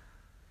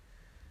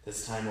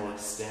 This time we'll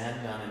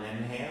extend on an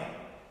inhale.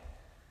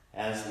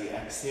 As we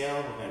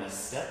exhale, we're going to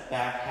step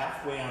back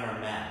halfway on our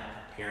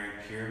mat, preparing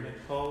pyramid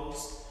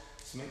pose.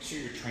 So make sure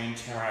you're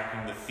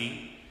tracking the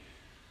feet.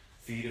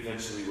 Feet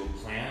eventually will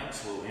plant.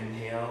 We'll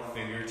inhale,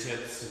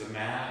 fingertips to the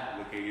mat,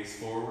 the gaze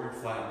forward,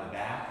 flatten the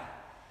back.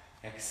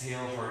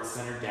 Exhale, heart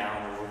center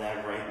down over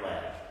that right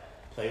leg.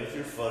 Play with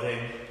your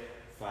footing,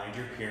 find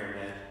your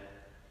pyramid.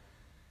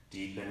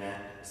 Deepen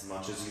it as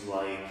much as you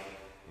like,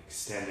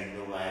 extending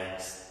the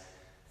legs,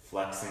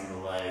 flexing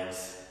the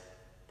legs,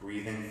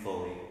 breathing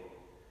fully.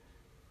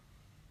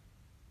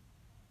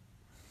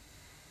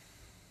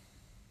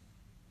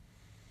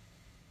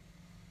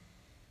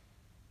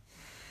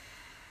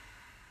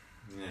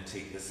 I'm going to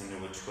take this into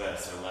a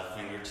twist. Our left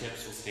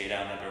fingertips will stay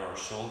down under our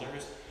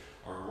shoulders.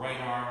 Our right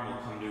arm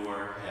will come to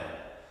our head.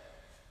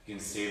 You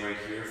can stay right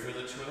here for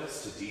the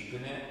twist to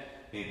deepen it.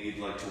 Maybe you'd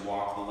like to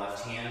walk the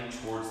left hand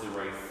towards the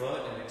right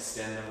foot and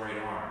extend the right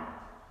arm.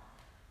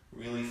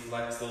 Really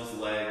flex those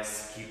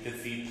legs. Keep the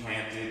feet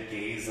planted.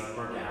 Gaze up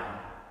or down.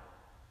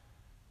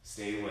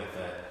 Stay with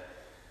it.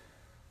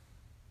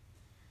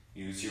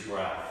 Use your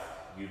breath.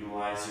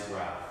 Utilize your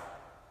breath.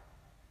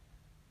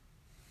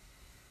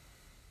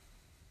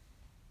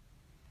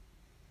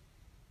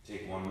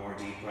 Take one more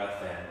deep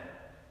breath in.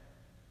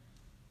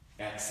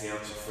 Exhale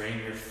to frame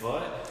your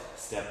foot,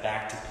 step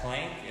back to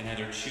plank, and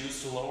either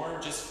choose to lower or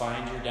just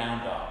find your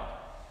down dog.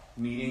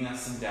 Meeting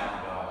us in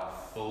down dog.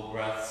 Full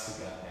breaths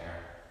to get there.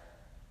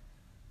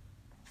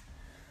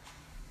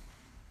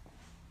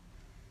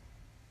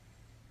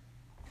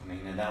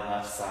 Coming to that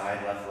left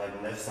side, left leg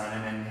lifts on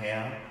an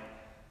inhale.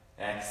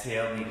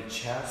 Exhale, knee to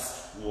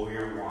chest,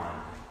 warrior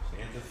one.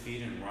 Plant the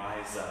feet and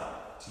rise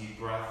up. Deep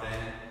breath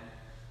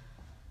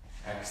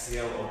in.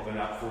 Exhale, open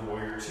up for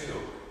warrior two.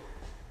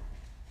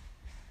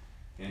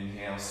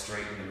 Inhale,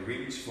 straighten and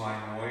reach,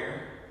 flying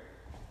warrior.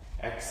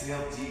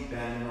 Exhale, deep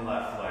bend in the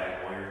left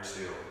leg, warrior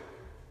two.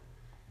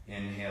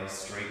 Inhale,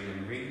 straighten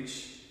and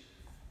reach.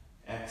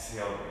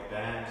 Exhale,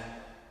 bend.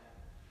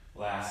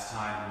 Last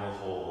time we'll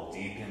hold.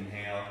 Deep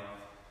inhale,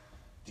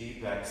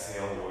 deep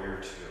exhale,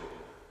 warrior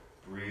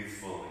two. Breathe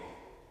fully.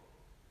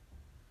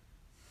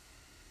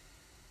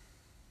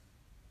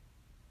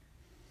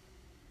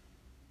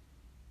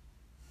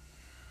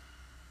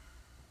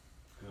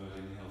 Good,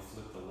 inhale,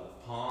 flip the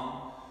left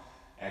palm.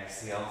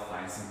 Exhale,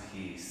 find some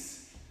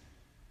peace.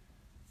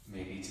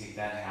 Maybe take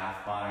that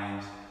half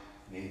bind,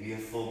 maybe a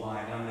full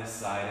bind on this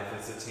side if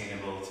it's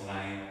attainable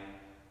tonight.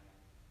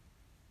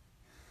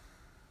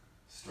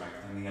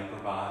 Strengthen the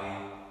upper body,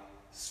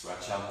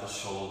 stretch out the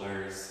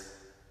shoulders.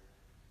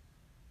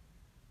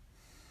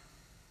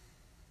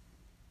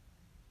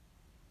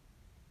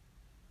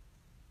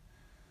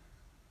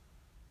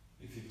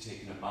 If you've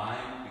taken a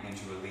bind, begin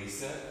to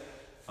release it,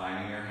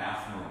 finding your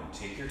half moon.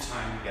 Take your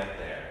time to get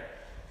there.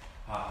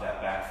 Hop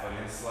that back foot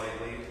in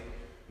slightly.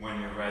 When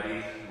you're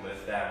ready,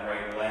 lift that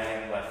right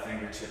leg, left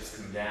fingertips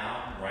come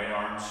down, right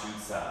arm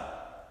shoots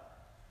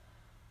up.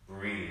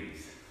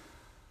 Breathe.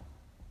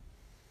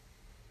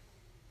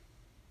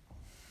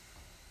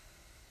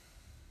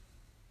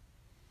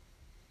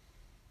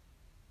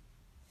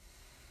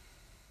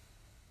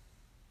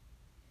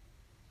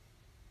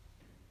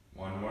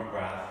 One more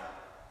breath.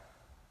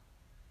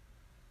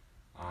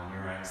 On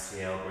your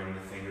exhale, bring the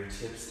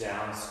fingertips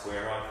down,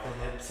 square off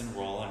the hips, and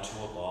roll into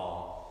a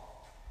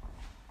ball.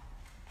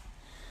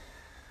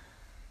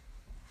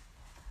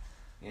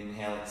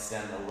 Inhale,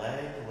 extend the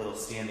leg, a little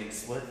standing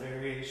split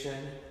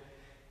variation.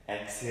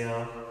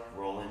 Exhale,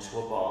 roll into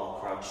a ball,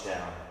 crouch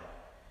down.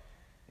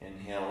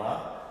 Inhale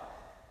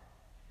up.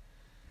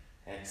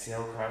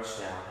 Exhale, crouch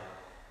down.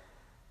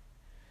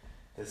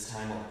 This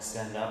time we'll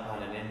extend up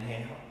on an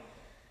inhale.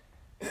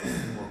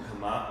 We'll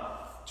come up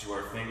to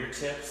our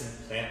fingertips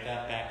and plant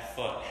that back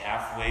foot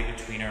halfway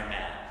between our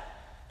mat.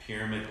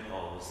 Pyramid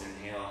pose.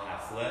 Inhale,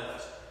 half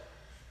lift.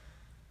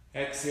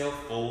 Exhale,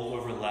 fold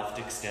over left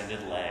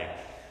extended leg.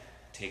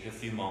 Take a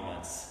few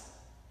moments.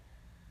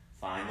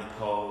 Find the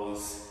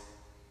pose.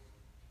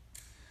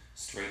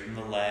 Straighten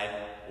the leg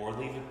or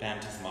leave it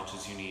bent as much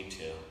as you need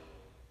to.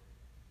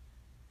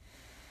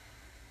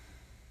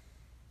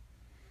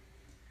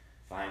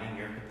 Finding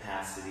your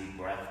capacity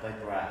breath by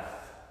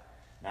breath,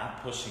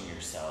 not pushing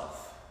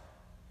yourself,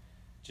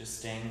 just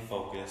staying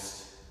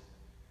focused.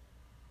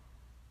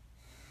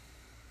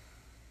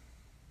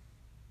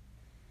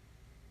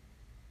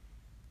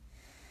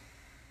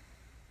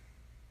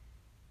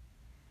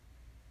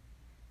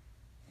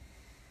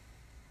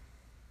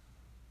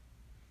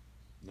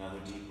 Another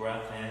deep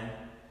breath in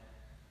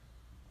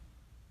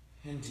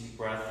and deep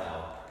breath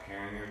out,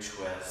 preparing your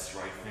twist.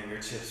 Right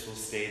fingertips will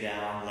stay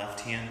down, left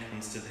hand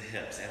comes to the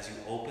hips. As you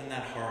open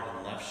that heart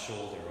and left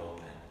shoulder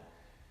open,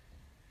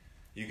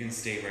 you can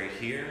stay right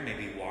here,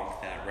 maybe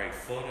walk that right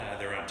foot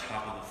either on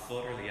top of the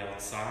foot or the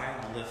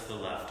outside. Lift the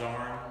left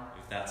arm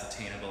if that's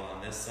attainable on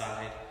this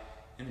side,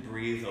 and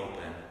breathe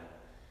open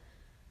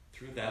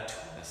through that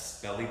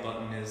twist. Belly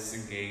button is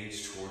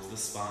engaged towards the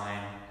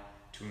spine.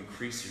 To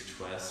increase your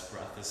twist,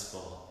 breath is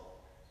full.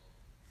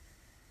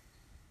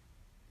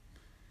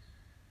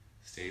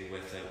 Stay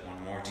with it.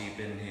 One more deep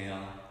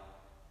inhale.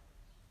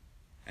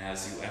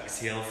 As you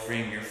exhale,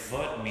 frame your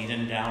foot, meet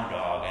in down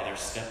dog. Either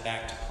step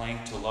back to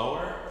plank to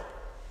lower,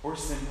 or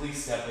simply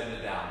step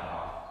into down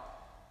dog.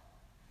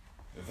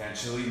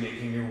 Eventually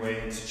making your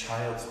way into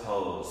child's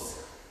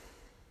pose.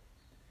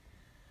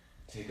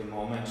 Take a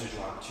moment to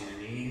drop to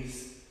your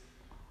knees.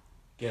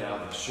 Get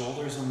out of the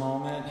shoulders a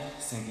moment,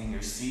 sinking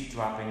your seat,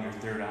 dropping your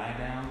third eye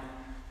down,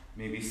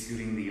 maybe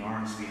scooting the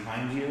arms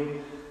behind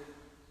you.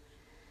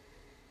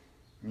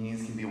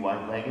 Knees can be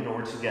wide-legged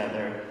or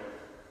together.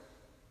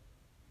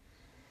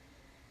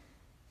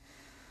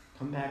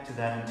 Come back to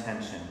that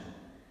intention,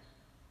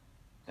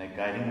 that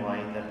guiding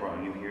light that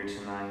brought you here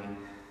tonight,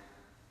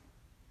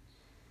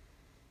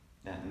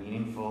 that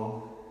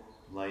meaningful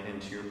light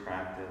into your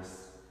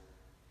practice.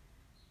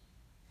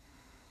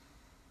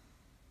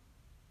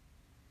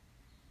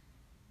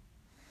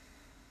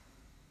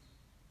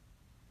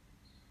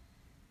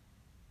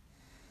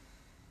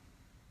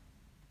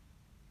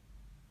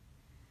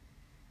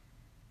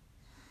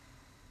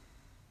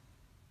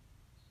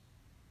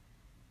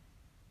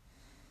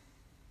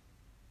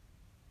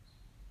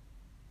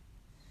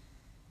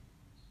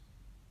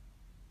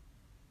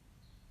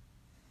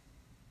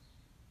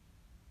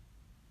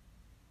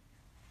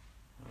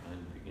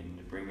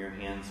 Bring your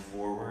hands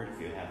forward if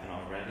you haven't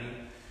already.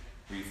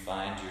 where you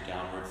find your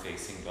downward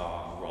facing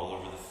dog. Roll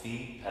over the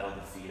feet, pedal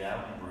the feet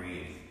out, and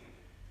breathe.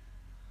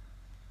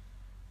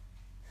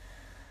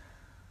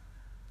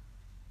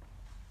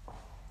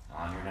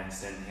 On your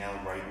next inhale,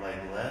 right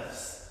leg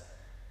lifts.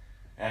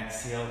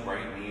 Exhale,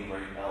 right knee,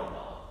 right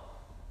elbow.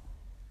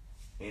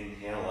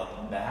 Inhale, up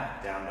and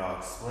back, down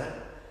dog split.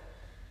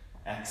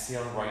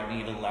 Exhale, right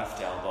knee to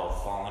left elbow,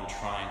 fallen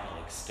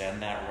triangle.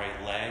 Extend that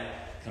right leg,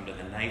 come to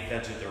the knife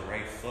edge of the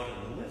right foot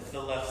and lift the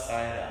left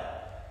side up.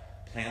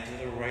 Plant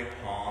to the right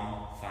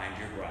palm, find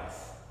your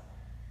breath.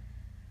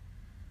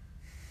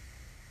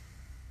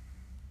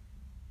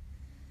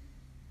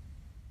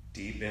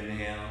 Deep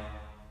inhale.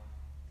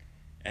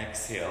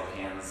 Exhale,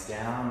 hands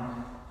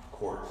down,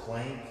 core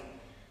plank,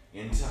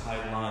 into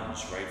high lunge,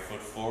 right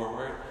foot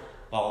forward,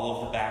 ball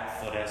of the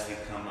back foot as we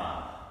come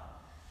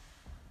up.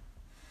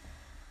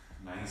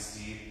 Nice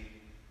deep,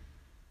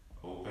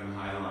 open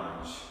high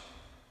lunge.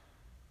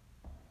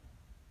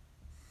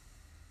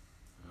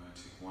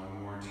 Take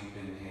one more deep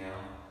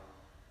inhale.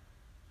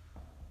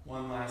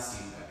 One last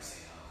deep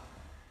exhale.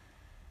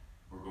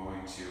 We're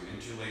going to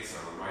interlace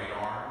our right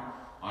arm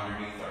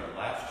underneath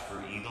our left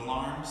for eagle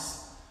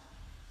arms.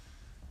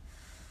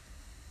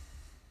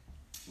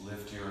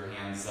 Lift your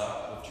hands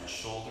up, lift your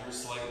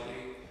shoulders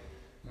slightly,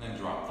 and then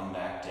drop them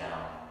back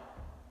down.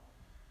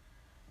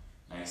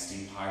 Nice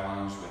deep high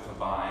lunge with a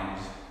bind.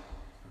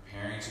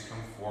 Preparing to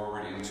come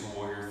forward into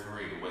warrior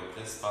three with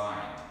this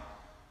bind.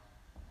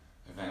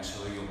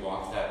 Eventually you'll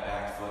walk that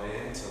back foot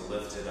in to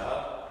lift it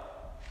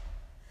up.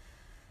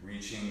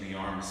 Reaching the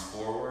arms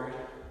forward,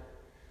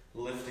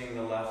 lifting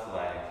the left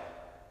leg.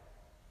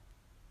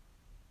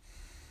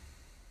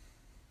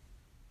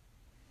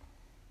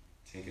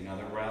 Take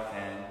another breath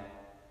in.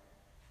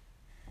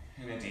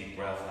 And a deep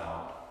breath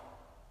out.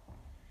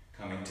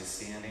 Coming to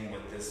standing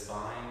with this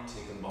bind,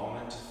 take a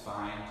moment to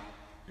find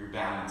your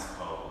balance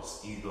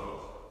pose, eagle.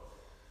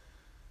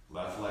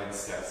 Left leg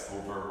steps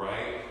over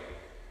right,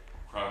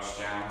 crouch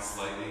down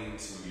slightly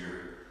into your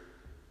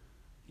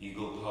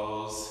eagle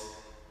pose,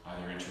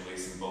 either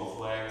interlacing both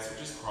legs or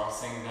just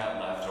crossing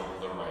that left over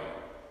the right.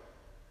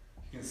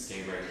 You can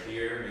stay right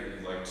here, maybe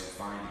you'd like to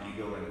find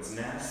eagle in its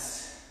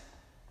nest.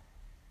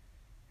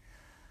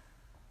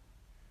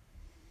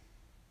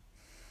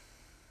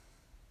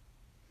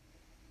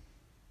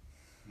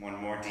 One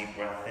more deep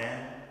breath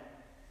in.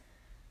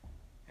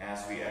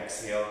 As we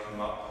exhale, come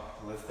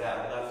up, lift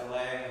that left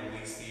leg,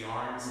 release the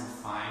arms, and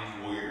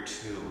find warrior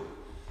two.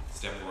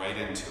 Step right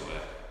into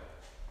it.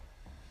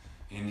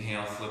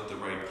 Inhale, flip the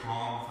right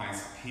palm, find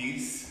some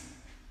peace.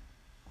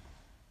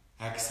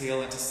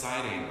 Exhale into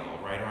side angle.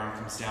 Right arm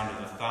comes down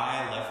to the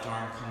thigh, left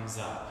arm comes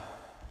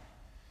up.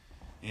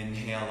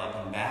 Inhale,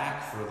 up and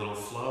back for a little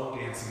flow,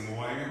 dancing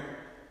warrior.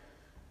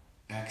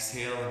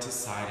 Exhale into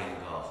side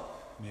angle.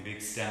 Maybe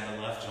extend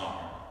the left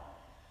arm.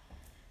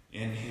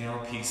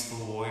 Inhale,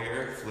 peaceful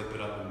warrior, flip it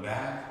up and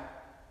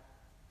back.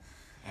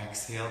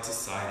 Exhale to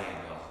side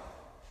angle.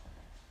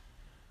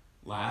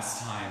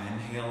 Last time,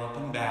 inhale up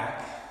and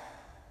back.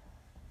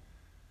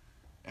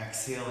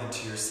 Exhale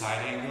into your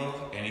side angle,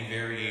 any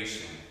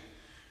variation.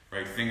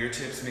 Right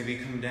fingertips maybe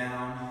come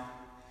down.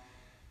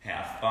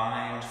 Half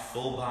bind,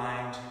 full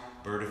bind,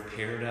 bird of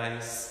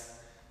paradise,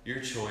 your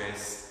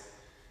choice.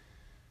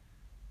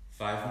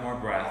 5 more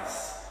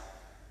breaths.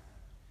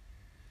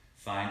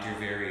 Find your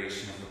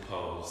variation of the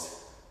pose.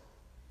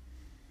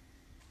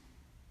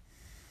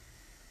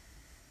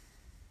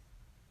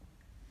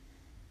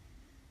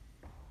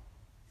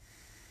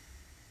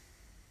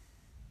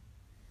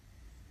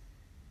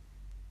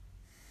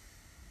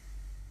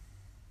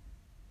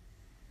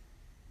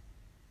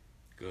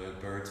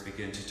 Good, birds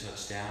begin to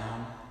touch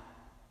down.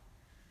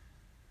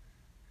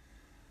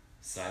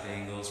 Side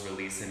angles,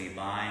 release any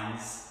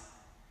binds.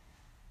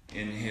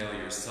 Inhale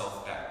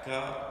yourself back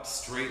up,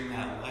 straighten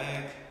that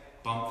leg.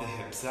 Bump the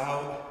hips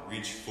out,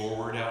 reach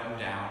forward, out and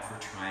down for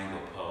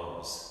triangle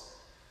pose.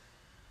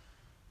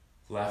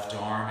 Left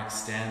arm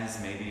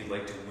extends, maybe you'd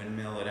like to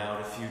windmill it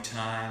out a few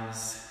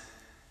times.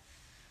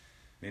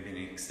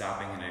 Maybe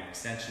stopping an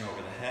extension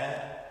over the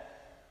head,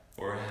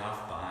 or a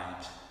half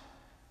bind.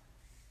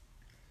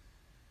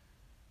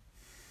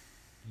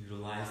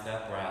 Utilize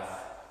that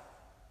breath.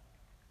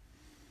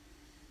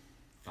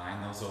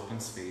 Find those open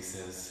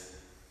spaces.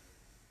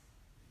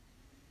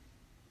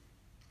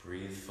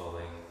 Breathe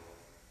fully.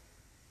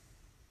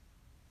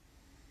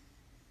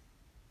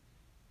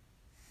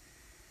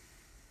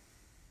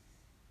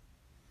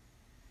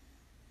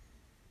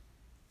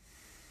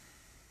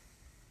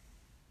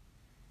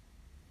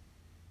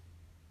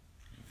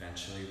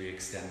 Eventually, we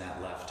extend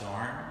that left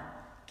arm,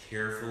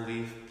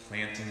 carefully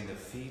planting the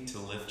feet to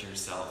lift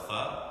yourself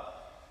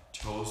up.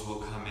 Toes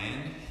will come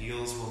in,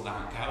 heels will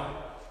knock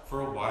out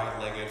for a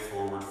wide-legged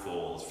forward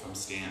fold from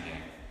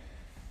standing.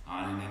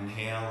 On an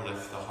inhale,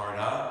 lift the heart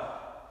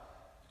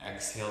up.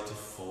 Exhale to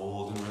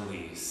fold and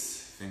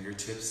release.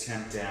 Fingertips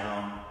tent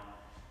down.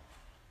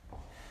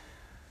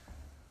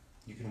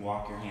 You can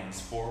walk your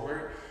hands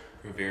forward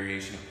for a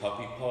variation of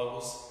puppy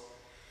pose.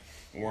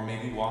 Or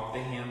maybe walk the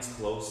hands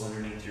close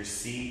underneath your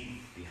seat,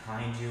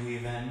 behind you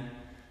even.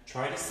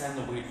 Try to send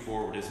the weight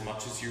forward as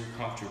much as you're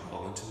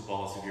comfortable into the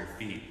balls of your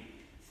feet,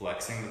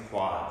 flexing the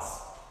quads.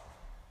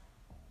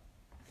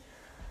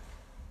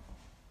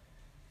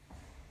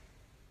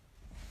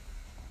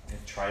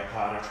 If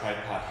tripod or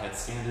tripod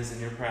headstand is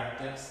in your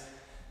practice,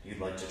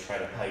 you'd like to try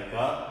to pike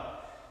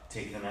up.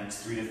 Take the next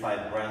 3 to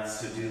 5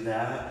 breaths to do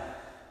that.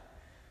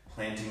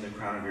 Planting the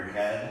crown of your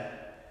head,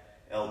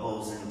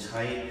 elbows in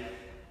tight.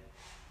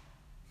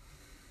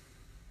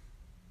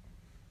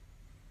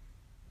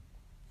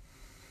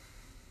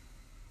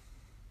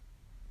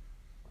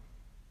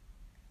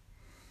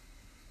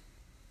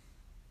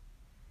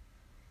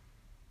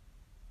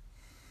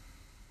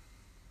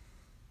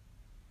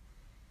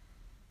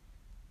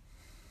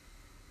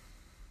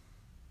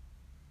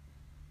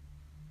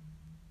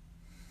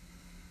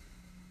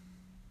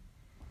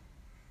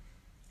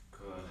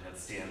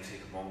 Headstand,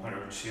 take a moment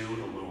or two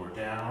to lower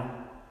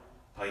down,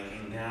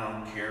 piking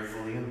down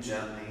carefully and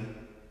gently.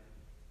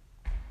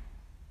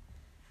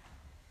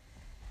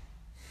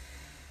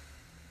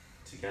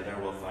 Together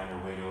we'll find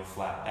our way to a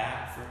flat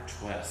back for a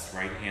twist.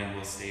 Right hand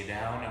will stay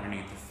down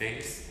underneath the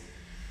face.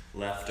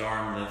 Left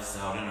arm lifts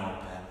out and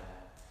open.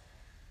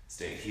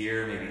 Stay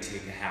here, maybe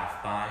take a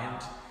half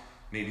bind.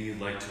 Maybe you'd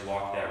like to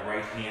walk that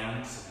right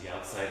hand to the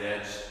outside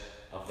edge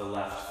of the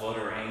left foot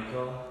or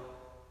ankle.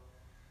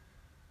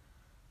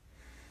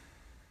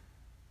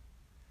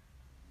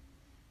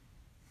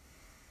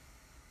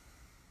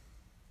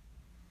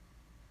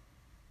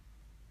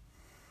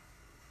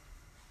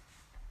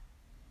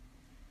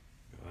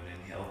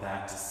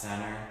 Back to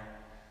center.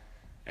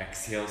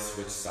 Exhale,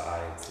 switch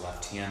sides.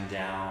 Left hand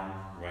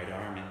down, right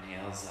arm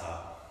inhales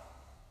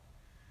up.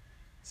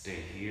 Stay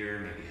here,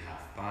 maybe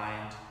half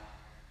bind.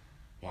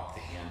 Walk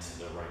the hand to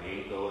the right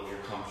ankle if you're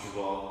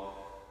comfortable.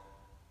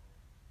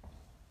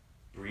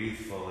 Breathe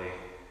fully.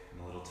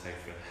 I'm a little tight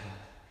for that.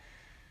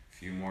 A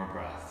few more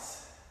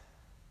breaths.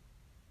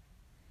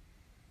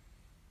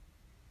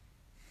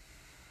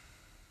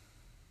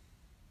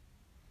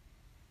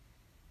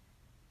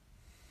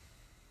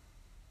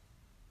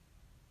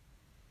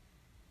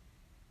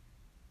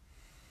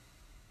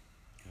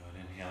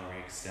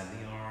 Extend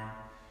the arm.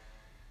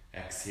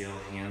 Exhale,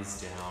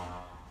 hands down.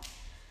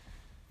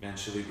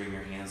 Eventually bring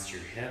your hands to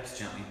your hips.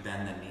 Gently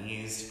bend the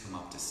knees to come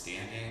up to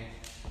standing.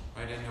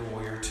 Right into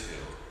warrior two.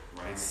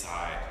 Right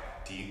side.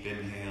 Deep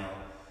inhale.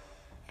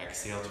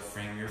 Exhale to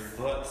frame your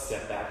foot.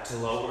 Step back to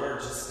lower.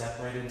 Just step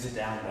right into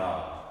down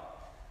dog.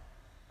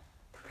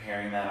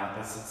 Preparing that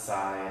opposite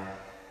side.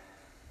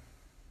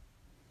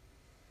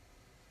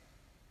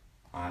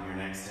 On your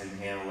next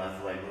inhale,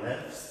 left leg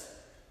lifts.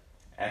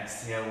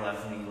 Exhale,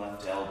 left knee,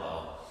 left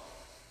elbow.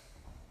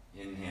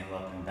 Inhale,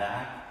 up and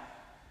back.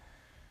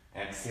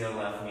 Exhale,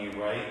 left knee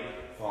right,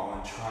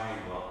 fallen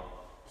triangle.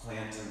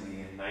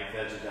 Planting the knife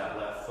edge of that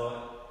left foot.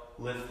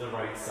 Lift the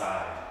right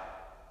side.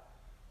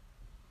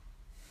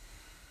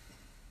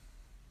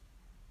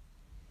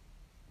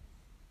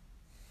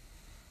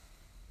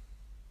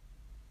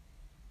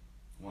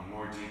 One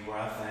more deep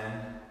breath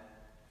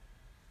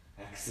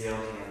in. Exhale,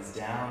 hands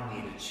down,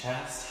 knee to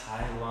chest,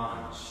 high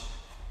lunge.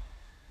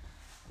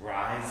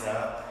 Rise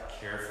up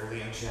carefully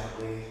and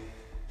gently.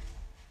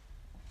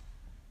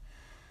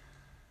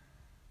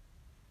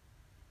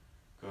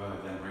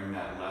 Good, then bring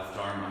that left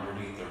arm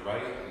underneath the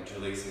right,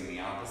 interlacing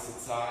the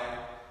opposite side.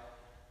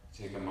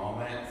 Take a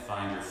moment,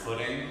 find your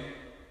footing.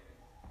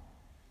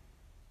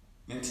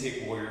 Then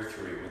take warrior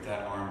three with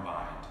that arm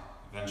bind.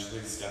 Eventually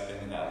step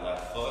into that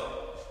left foot.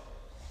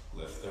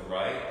 Lift the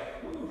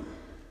right. Woo.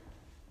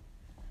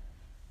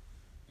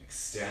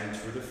 Extend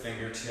through the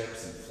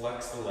fingertips and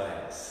flex the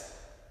legs.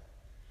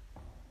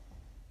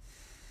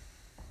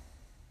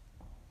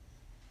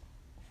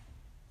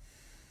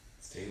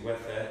 Stay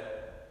with it.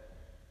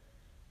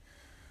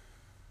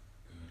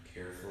 Good.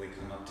 Carefully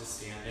come up to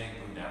standing.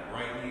 Bring that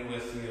right knee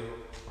with you.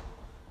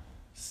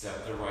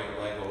 Step the right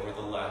leg over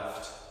the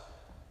left.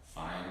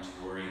 Find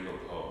your eagle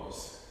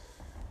pose.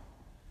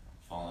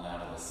 Falling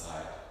out of the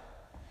side.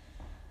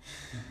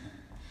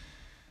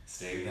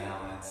 Stay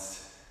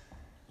balanced.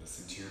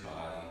 Listen to your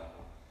body.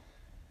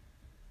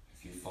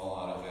 If you fall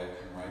out of it,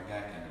 come right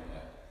back into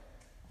it.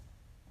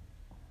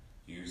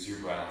 Use your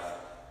breath.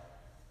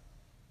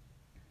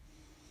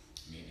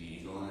 Maybe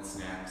eagle in its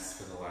next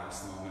for the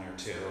last moment or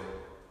two.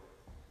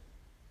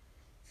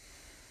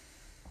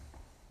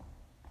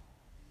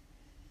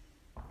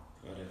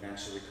 Good.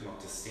 Eventually come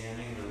up to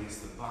standing. Release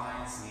the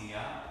binds, knee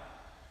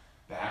up.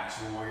 Back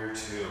to warrior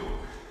two.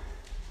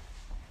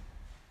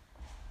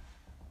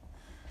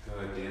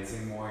 Good.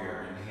 Dancing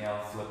warrior. Inhale,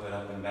 flip it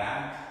up and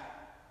back.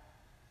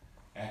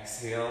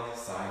 Exhale,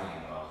 side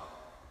angle.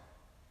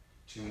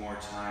 Two more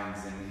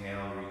times.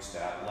 Inhale, reach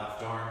that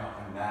left arm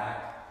up and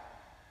back.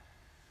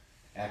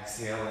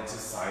 Exhale into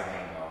side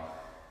angle.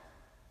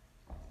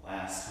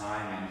 Last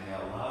time,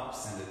 inhale up,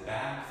 send it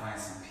back, find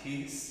some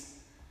peace.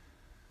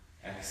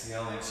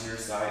 Exhale into your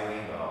side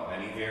angle.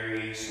 Any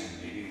variation,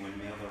 maybe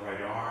windmill the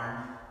right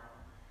arm.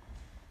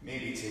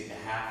 Maybe take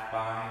a half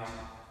bind,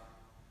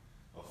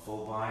 a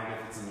full bind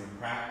if it's in your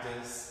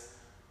practice,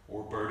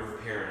 or bird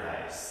of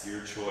paradise,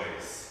 your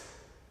choice.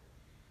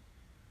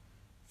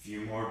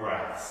 Few more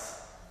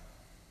breaths.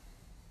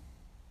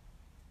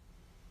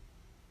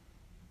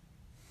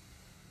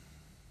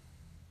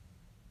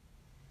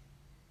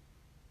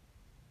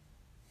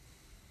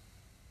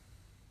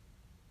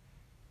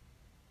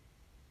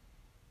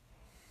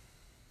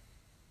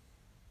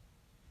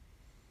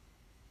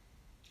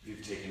 If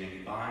you've taken any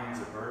binds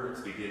or birds,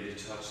 begin to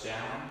touch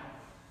down,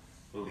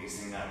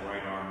 releasing that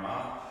right arm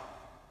up.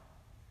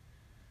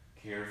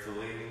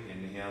 Carefully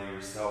inhale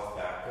yourself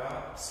back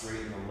up,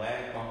 straighten the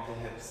leg, bump the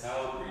hips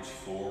out, reach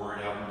forward,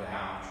 up and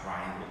down,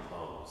 triangle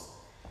pose.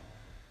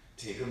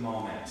 Take a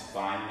moment to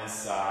find this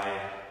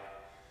side,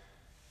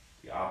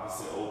 the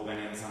opposite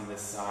openings on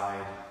this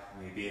side,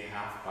 maybe a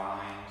half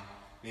bind,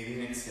 maybe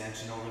an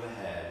extension over the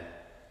head.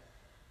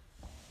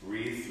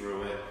 Breathe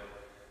through it,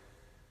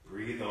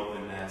 breathe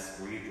openness,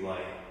 breathe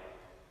light.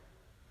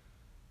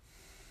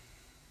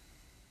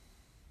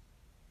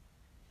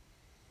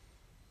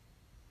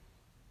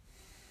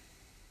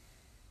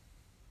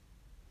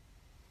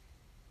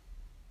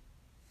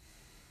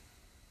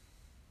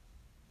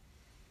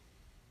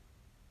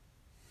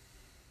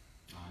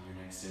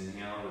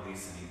 Inhale,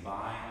 release any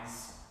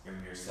binds,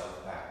 bring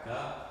yourself back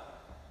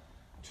up,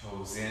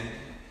 toes in,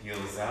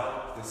 heels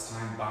out, this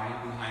time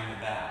bind behind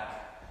the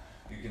back.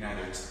 You can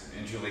either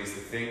interlace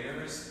the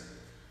fingers,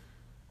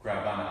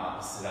 grab on the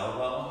opposite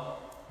elbow,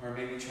 or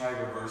maybe try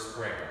reverse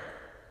prayer.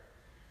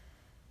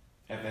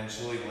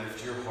 Eventually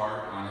lift your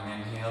heart on an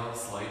inhale,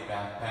 slight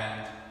back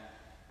bend.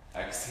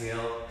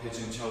 Exhale,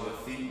 pigeon toe the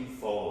feet and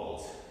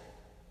fold.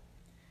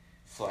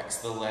 Flex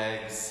the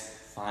legs,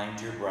 find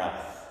your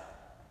breath.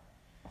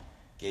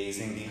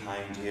 Gazing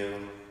behind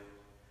you,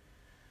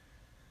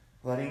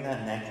 letting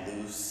that neck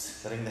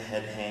loose, letting the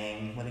head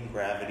hang, letting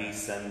gravity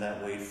send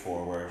that weight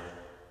forward.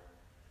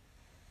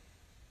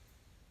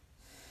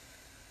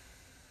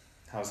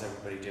 How's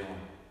everybody doing?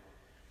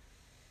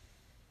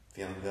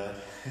 Feeling good?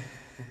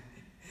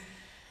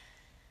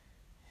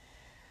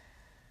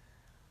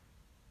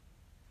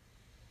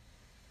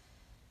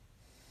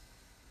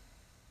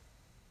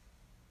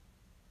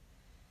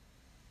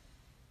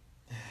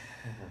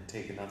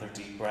 Take another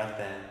deep breath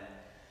in.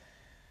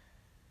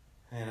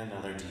 And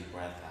another deep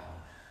breath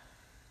out.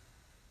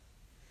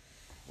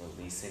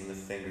 Releasing the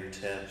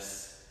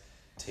fingertips.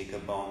 Take a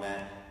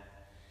moment.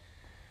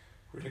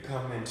 We're going to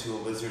come into a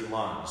lizard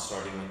lunge,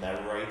 starting with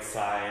that right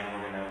side.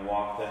 We're going to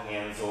walk the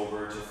hands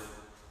over to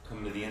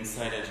come to the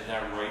inside edge of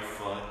that right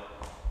foot.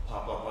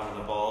 Pop up onto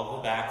the ball of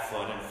the back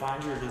foot and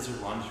find your lizard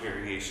lunge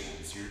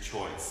variations, your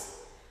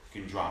choice.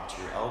 You can drop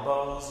to your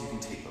elbows. You can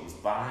take those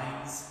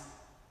binds.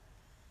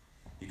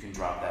 You can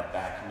drop that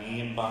back knee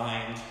and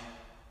bind.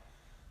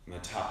 From the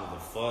top of the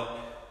foot,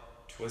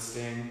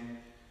 twisting,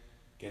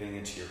 getting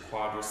into your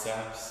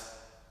quadriceps.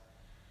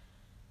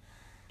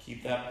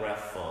 Keep that breath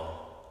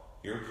full.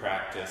 Your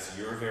practice,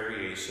 your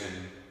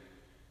variation,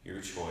 your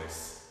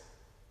choice.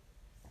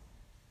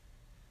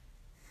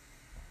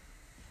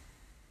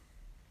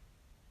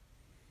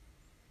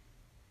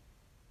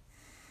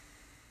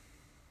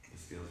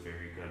 This feels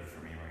very good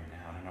for me right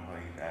now. I don't know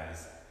about you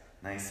guys.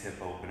 Nice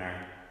hip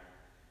opener.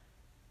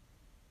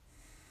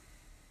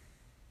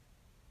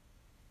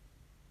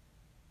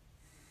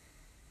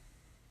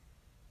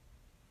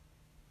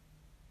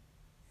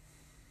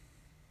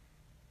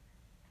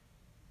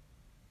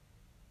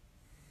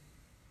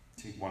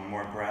 Take one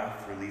more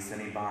breath, release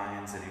any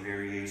binds, any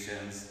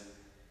variations.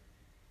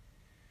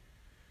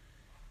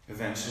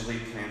 Eventually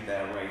plant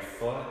that right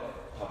foot,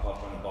 pop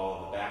up on the ball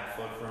of the back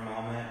foot for a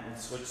moment, and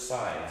switch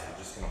sides. We're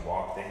just going to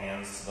walk the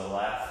hands to the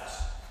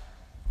left,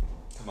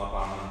 come up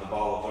on the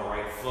ball of the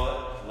right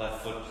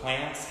foot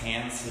plants,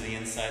 hands to the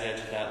inside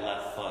edge of that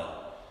left foot.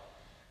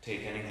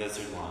 Take any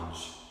lizard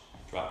lunge.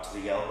 Drop to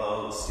the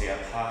elbows, stay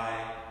up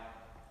high.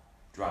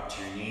 Drop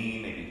to your knee,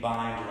 maybe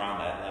bind around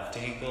that left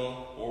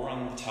ankle or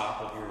on the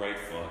top of your right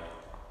foot.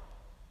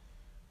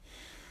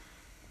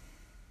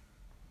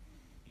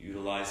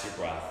 Utilize your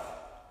breath.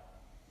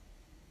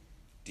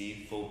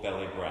 Deep, full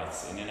belly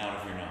breaths in and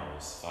out of your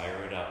nose.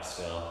 Fire it up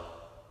still.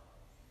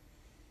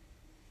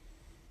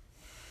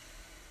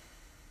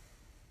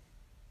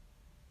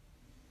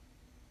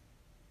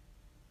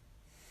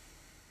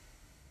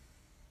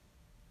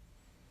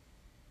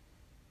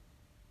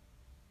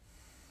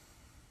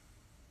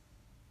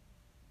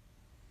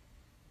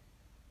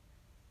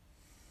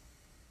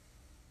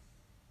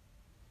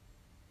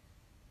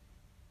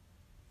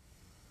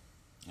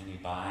 Any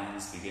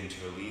binds, begin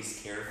to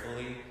release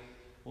carefully.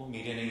 We'll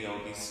meet in a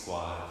yogi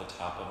squat at the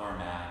top of our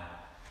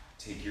mat.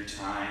 Take your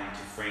time to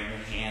frame the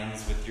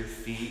hands with your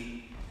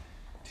feet,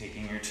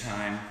 taking your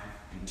time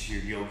into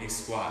your yogi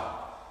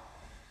squat.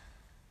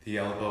 The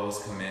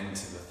elbows come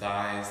into the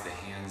thighs, the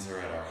hands are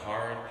at our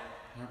heart,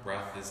 our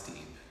breath is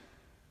deep.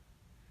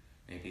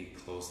 Maybe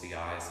close the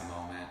eyes a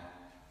moment.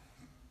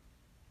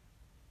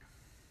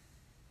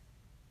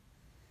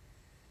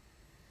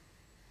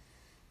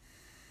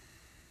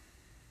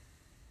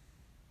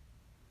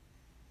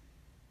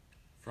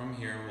 From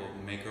here,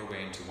 we'll make our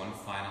way into one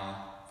final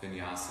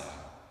vinyasa.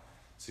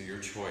 So your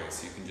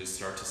choice, you can just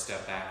start to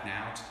step back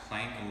now to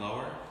plank and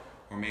lower,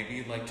 Or maybe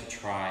you'd like to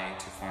try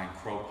to find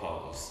crow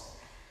pose.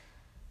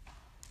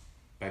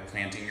 By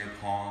planting your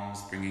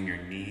palms, bringing your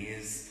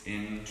knees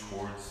in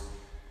towards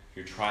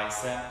your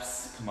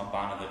triceps, come up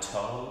onto the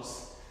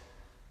toes,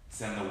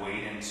 send the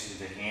weight into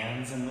the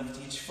hands and lift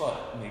each foot.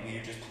 Maybe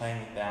you're just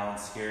playing with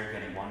balance here,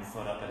 getting one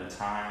foot up at a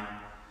time.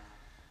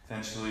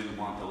 Eventually we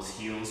want those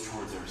heels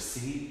towards our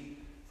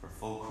seat for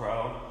full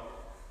crow.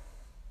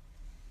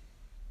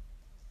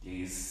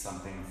 Gaze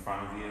something in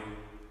front of you,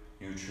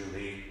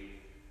 neutrally.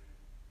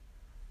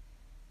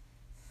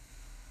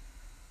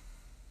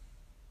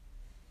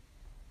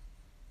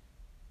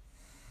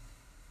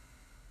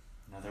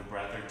 Another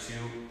breath or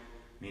two,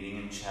 meeting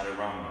in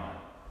chaturanga.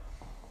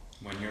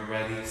 When you're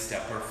ready,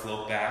 step or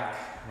float back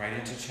right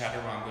into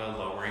chaturanga,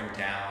 lowering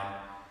down,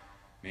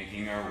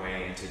 making our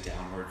way into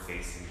downward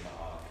facing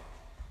dog.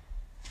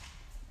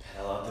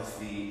 Pedal out the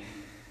feet.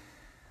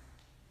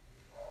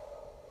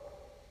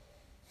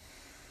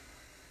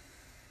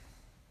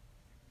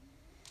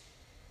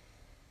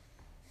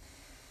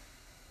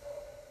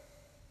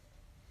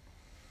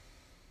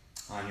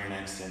 On your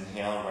next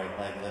inhale, right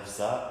leg lifts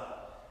up.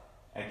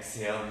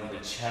 Exhale, knee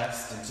to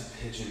chest into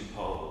pigeon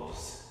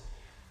pose.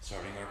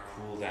 Starting our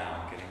cool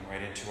down, getting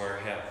right into our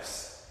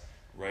hips.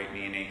 Right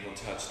knee and ankle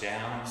touch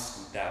down.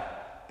 Scoot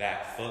that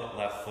back foot,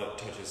 left foot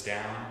touches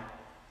down.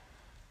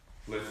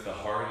 Lift the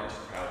heart into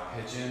proud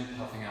pigeon,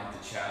 puffing out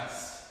the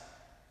chest.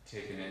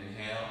 Take an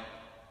inhale.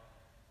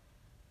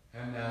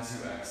 And as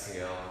you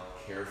exhale,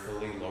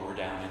 carefully lower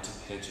down into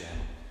pigeon.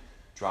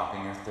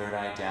 Dropping your third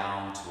eye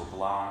down to a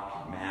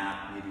block, your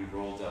mat, maybe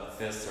rolled up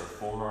fists or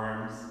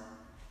forearms.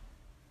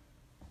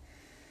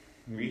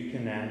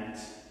 Reconnect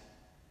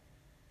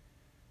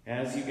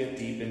as you get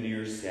deep into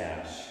your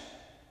stash,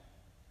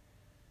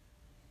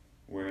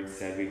 where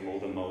instead we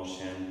hold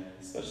emotion,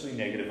 especially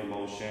negative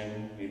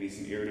emotion, maybe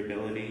some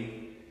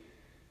irritability,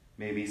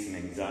 maybe some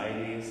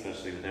anxiety,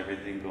 especially with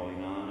everything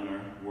going on in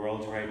our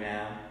world right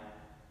now.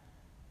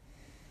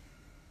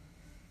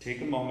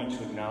 Take a moment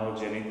to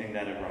acknowledge anything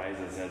that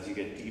arises as you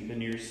get deep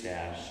into your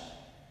stash,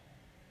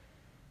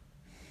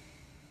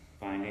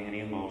 finding any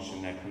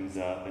emotion that comes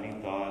up,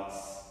 any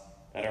thoughts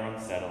that are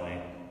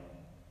unsettling,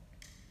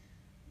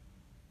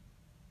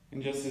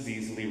 and just as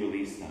easily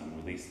release them.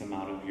 Release them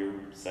out of your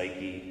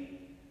psyche,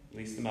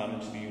 release them out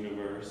into the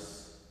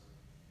universe.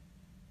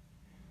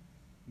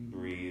 And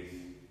breathe.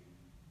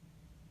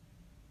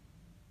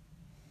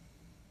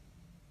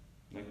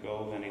 Let go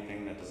of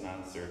anything that does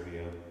not serve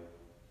you.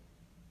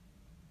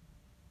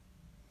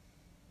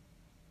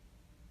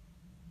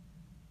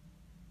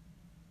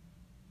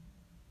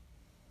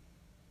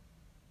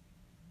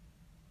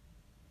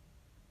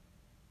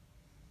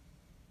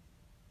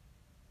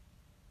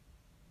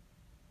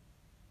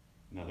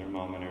 Another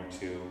moment or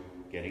two,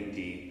 getting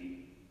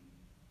deep.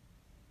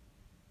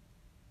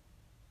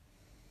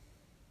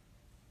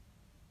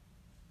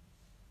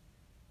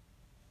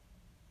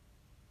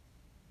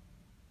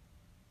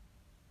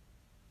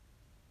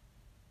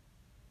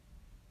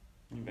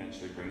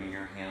 Eventually bringing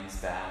your hands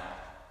back,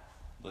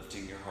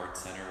 lifting your heart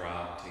center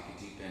up. Take a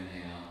deep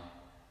inhale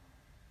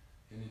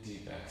and a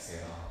deep exhale.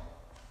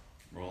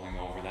 Rolling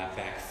over that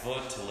back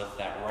foot to lift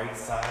that right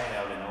side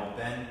out and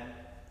open.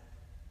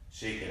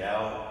 Shake it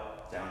out.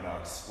 Down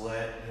dog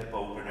split, hip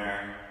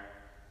opener.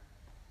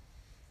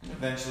 And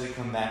eventually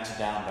come back to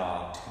down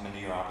dog to come into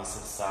your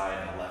opposite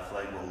side. The left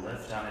leg will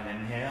lift on an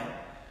inhale.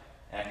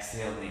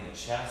 Exhale, knee to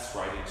chest,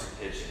 right into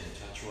pigeon.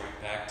 Touch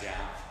right back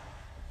down.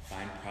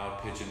 Find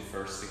proud pigeon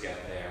first to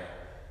get there.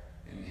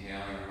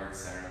 Inhale, your heart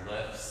center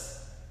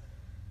lifts.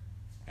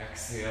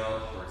 Exhale,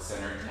 heart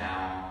center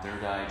down.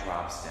 Third eye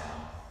drops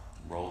down.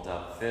 Rolled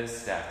up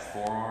fist, stacked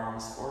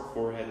forearms, or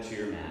forehead to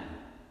your mat.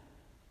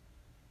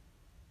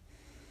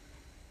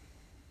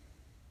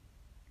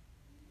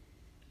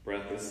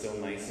 Breath is still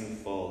nice and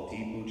full.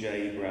 Deep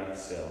Ujjayi breath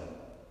still.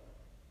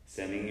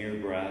 Sending your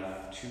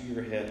breath to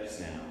your hips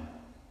now.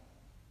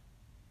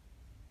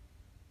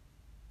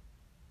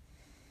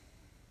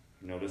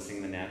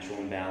 Noticing the natural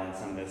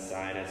imbalance on this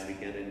side as we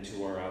get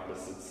into our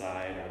opposite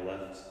side, our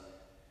left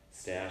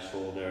stash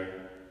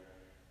holder.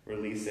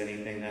 Release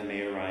anything that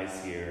may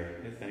arise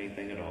here, if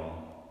anything at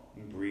all.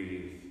 And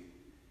breathe.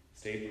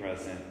 Stay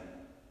present.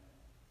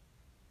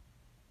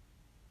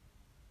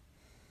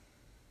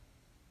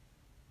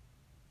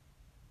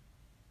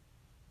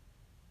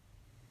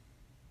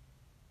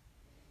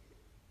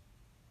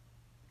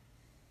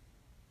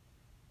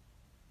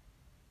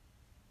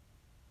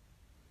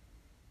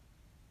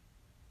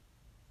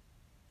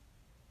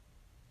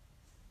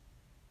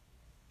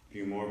 A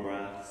few more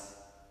breaths.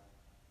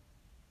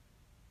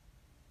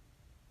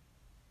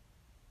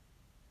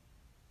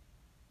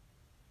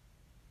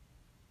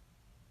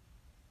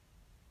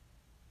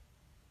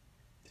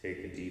 Take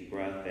a deep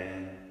breath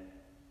in.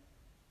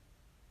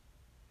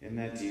 In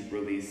that deep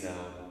release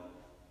out,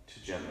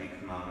 to gently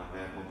come out of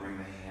it, we'll bring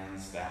the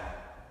hands back.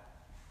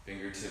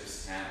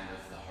 Fingertips tent,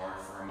 lift the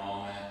heart for a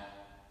moment.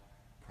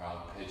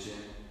 Proud pigeon.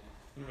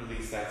 And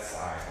release that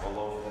side. Roll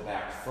over the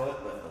back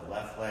foot, lift the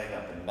left leg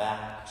up and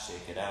back,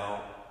 shake it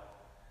out.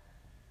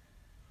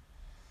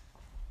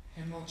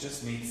 And we'll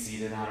just meet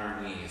seated on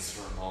our knees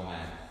for a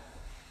moment.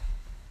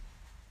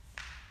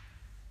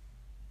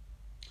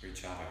 Great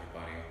job,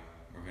 everybody.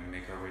 We're going to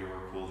make our way to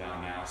our cool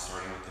down now,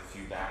 starting with a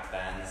few back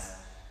bends.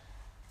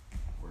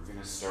 We're going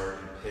to start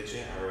in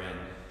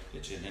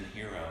pigeon and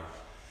hero.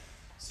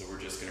 So we're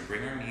just going to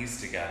bring our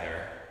knees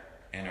together,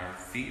 and our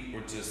feet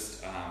will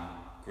just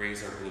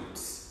graze our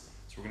glutes.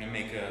 So we're going to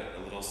make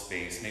a little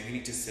space. Maybe you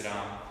need to sit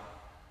on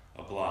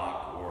a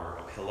block or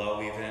a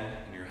pillow even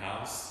in your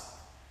house.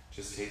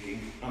 Just taking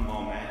a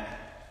moment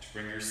to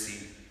bring your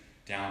seat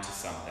down to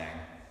something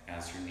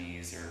as your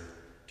knees are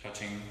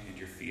touching and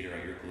your feet are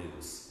at your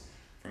glutes.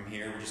 From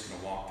here, we're just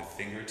going to walk the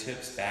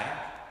fingertips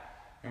back,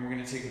 and we're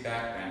going to take a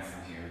back bend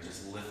from here,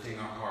 just lifting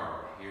our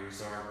heart.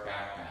 Here's our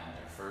back bend,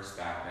 our first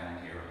back bend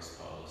in hero's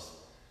pose.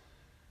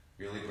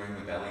 Really bring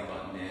the belly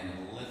button in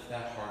and lift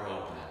that heart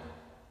open.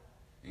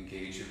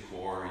 Engage your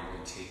core. You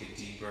can take it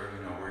deeper,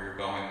 you know where you're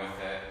going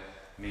with it.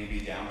 Maybe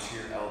down to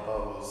your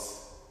elbows.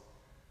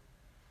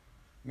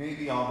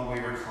 Maybe all the way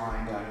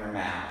reclined on your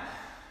mat,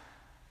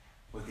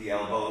 with the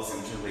elbows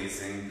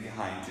interlacing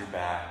behind your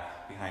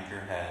back, behind your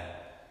head.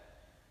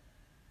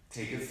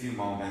 Take a few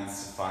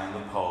moments to find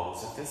the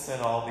pose. If this at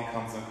all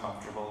becomes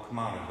uncomfortable, come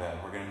out of it.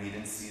 We're going to meet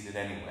in seated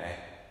anyway.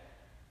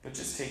 But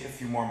just take a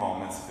few more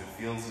moments. If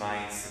it feels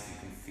nice, if you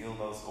can feel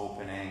those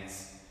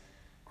openings.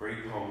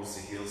 Great pose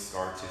to heal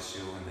scar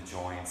tissue in the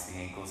joints, the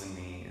ankles and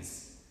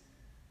knees.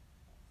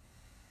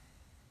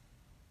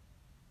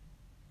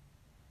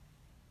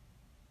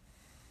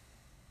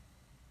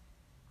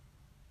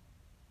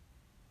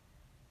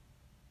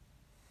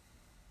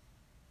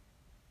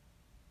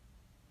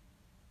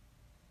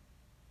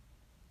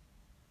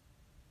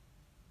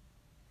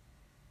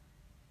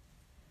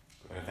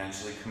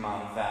 Eventually come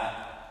out of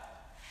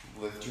that,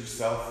 lift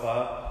yourself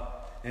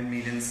up, and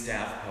meet in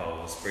staff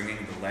pose, bringing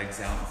the legs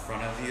out in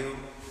front of you,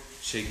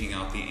 shaking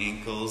out the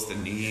ankles, the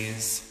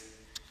knees.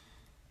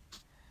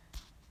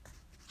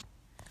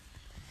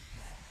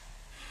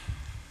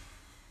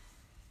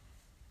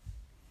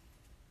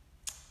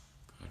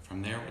 Good.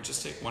 From there, we'll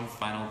just take one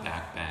final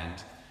back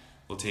bend.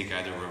 We'll take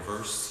either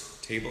reverse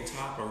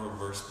tabletop or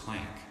reverse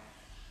plank.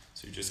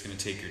 So you're just going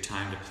to take your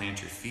time to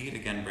plant your feet.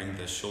 Again, bring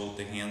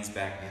the hands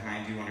back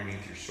behind you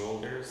underneath your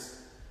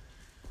shoulders.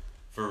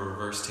 For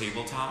reverse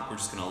tabletop, we're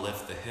just going to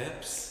lift the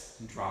hips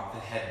and drop the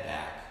head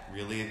back.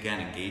 Really,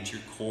 again, engage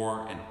your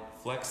core and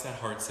flex that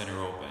heart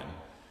center open.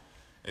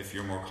 If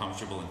you're more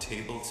comfortable in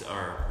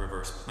or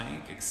reverse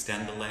plank,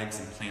 extend the legs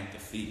and plant the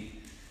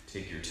feet.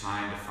 Take your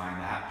time to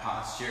find that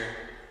posture.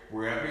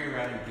 Wherever you're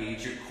at,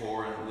 engage your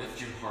core and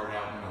lift your heart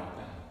out and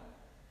open.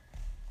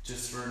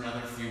 Just for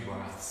another few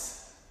breaths.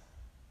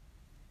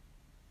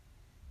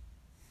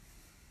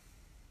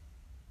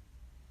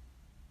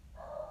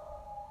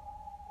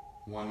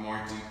 One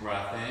more deep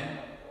breath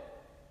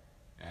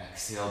in.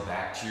 Exhale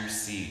back to your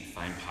seat.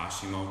 Find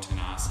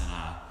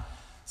Paschimottanasana.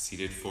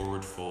 Seated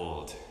forward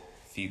fold.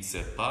 Feet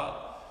zip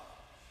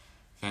up.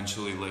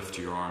 Eventually lift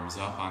your arms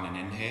up on an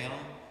inhale.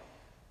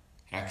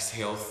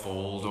 Exhale,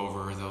 fold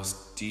over those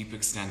deep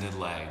extended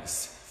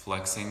legs.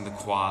 Flexing the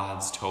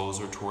quads, toes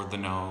are toward the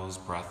nose.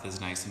 Breath is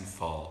nice and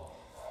full.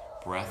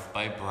 Breath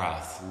by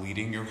breath,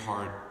 leading your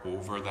heart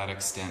over that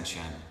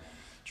extension.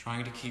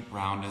 Trying to keep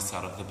roundness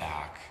out of the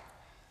back.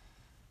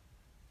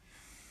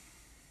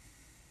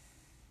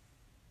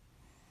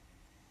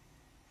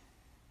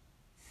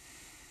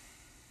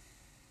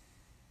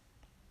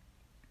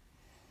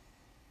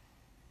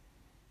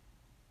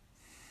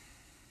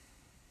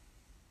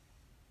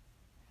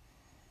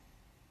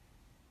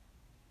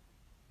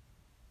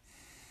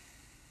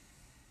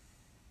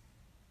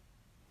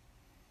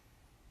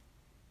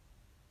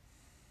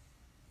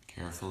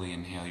 Carefully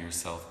inhale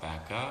yourself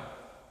back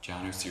up.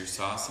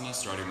 Janusirsasana,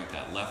 starting with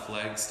that left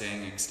leg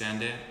staying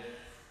extended.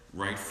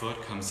 Right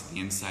foot comes to the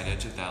inside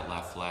edge of that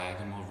left leg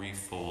and we'll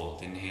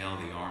refold. Inhale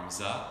the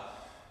arms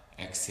up.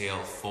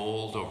 Exhale,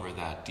 fold over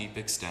that deep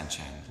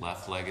extension.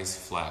 Left leg is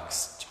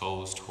flexed,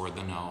 toes toward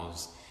the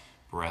nose.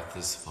 Breath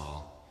is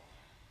full.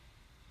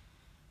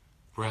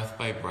 Breath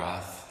by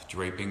breath,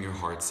 draping your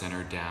heart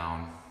center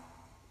down.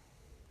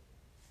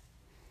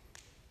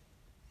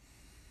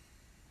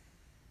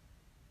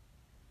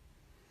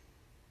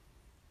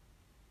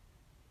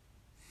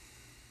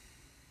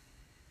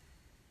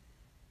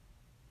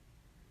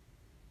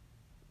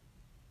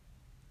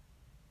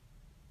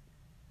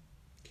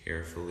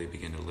 Carefully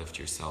begin to lift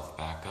yourself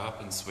back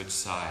up and switch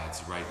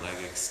sides. Right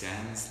leg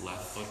extends,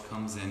 left foot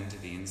comes into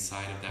the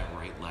inside of that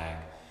right leg.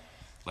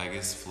 Leg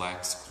is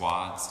flexed,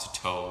 quads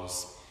to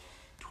toes,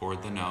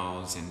 toward the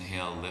nose.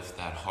 Inhale, lift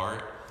that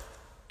heart.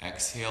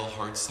 Exhale,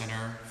 heart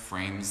center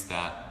frames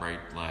that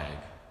right leg.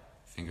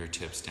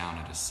 Fingertips down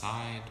at a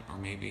side, or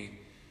maybe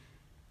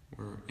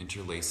we're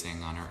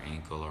interlacing on our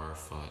ankle or our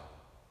foot.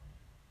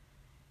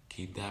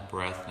 Keep that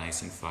breath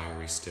nice and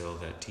fiery still,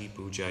 that deep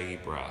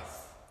Ujjayi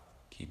breath.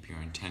 Keep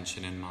your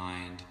intention in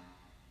mind.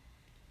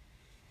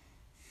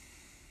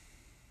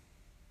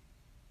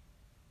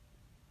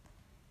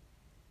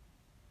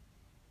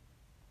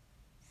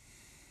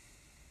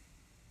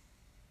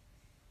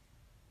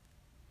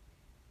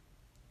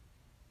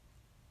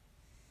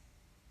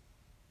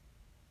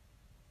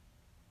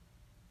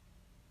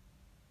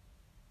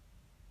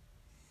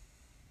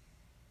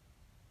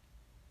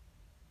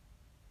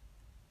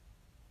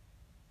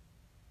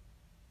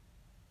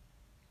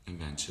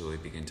 Eventually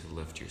begin to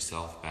lift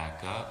yourself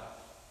back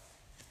up.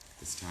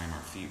 This time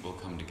our feet will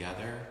come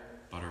together,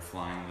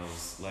 butterflying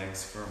those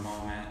legs for a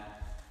moment,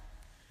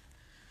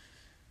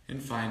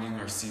 and finding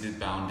our seated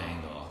bound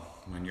angle.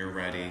 When you're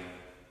ready,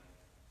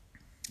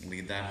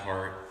 lead that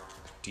heart,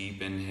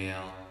 deep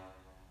inhale,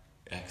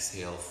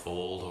 exhale,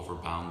 fold over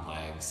bound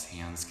legs.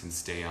 Hands can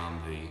stay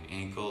on the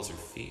ankles or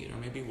feet, or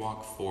maybe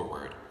walk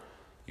forward,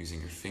 using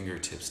your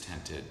fingertips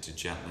tented to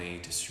gently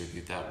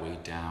distribute that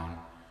weight down.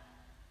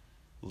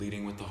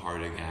 Leading with the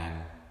heart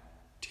again,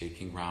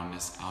 taking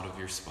roundness out of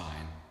your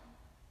spine.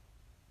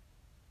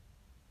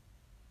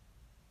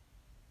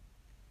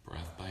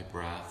 Breath by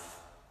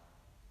breath,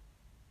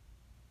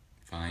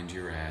 find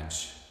your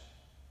edge.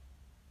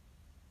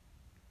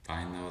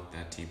 Find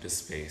that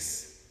deepest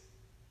space.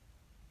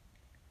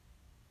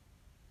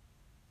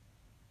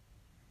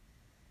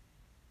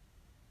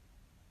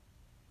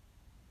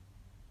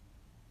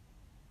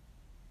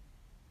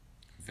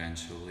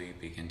 Eventually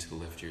begin to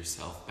lift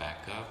yourself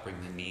back up.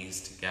 Bring the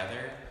knees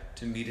together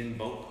to meet in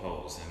boat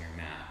pose on your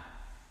mat.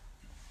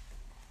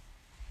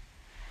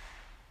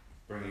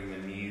 Bringing the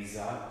knees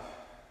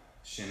up,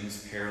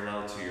 shins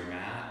parallel to your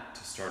mat.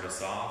 To start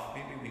us off,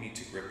 maybe we need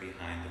to grip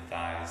behind the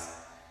thighs.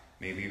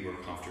 Maybe we're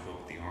comfortable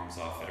with the arms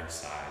off at our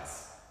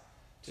sides.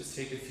 Just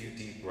take a few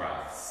deep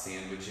breaths,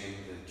 sandwiching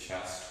the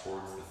chest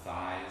towards the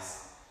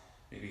thighs,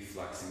 maybe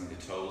flexing the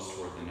toes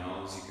toward the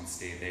nose. You can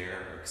stay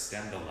there or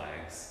extend the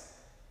legs.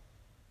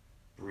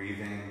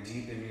 Breathing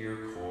deep into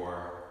your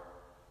core.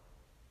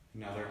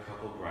 Another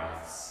couple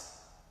breaths.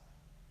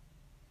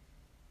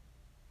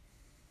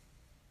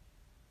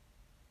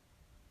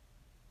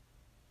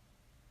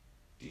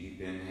 Deep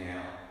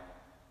inhale.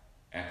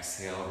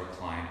 Exhale,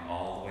 recline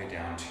all the way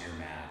down to your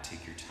mat.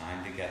 Take your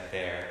time to get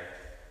there.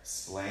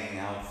 Splaying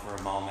out for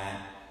a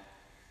moment.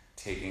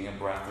 Taking a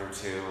breath or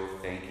two.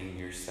 Thanking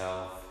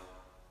yourself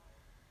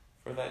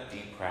for that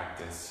deep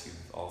practice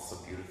you've also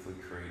beautifully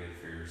created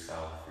for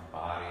yourself, your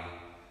body,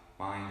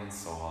 mind, and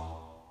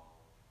soul.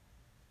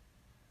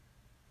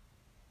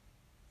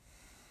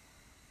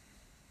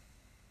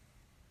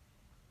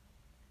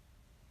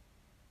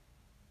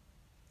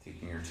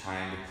 Taking your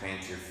time to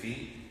plant your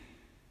feet.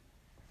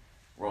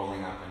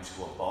 Rolling up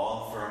into a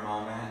ball for a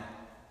moment.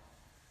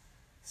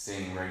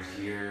 Staying right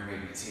here,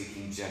 maybe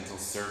taking gentle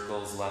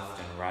circles left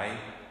and right.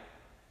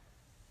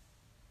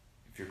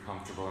 If you're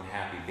comfortable and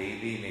happy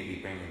baby, maybe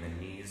bringing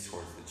the knees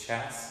towards the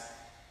chest.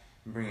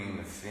 Bringing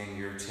the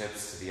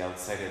fingertips to the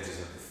outside edges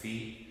of the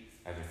feet,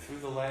 either through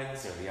the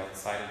legs or the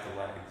outside of the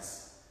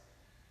legs.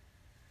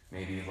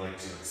 Maybe you'd like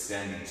to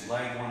extend each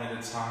leg one at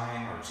a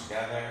time or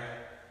together.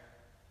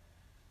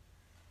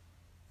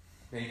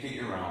 Make it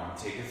your own.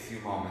 Take a few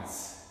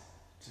moments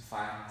to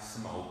find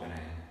some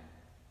opening,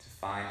 to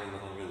find a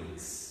little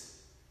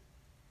release.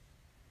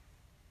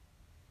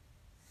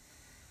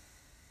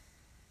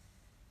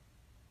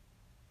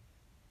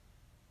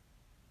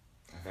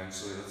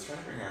 Eventually, let's try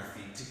to bring our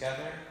feet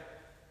together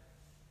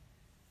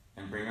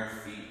and bring our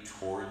feet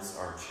towards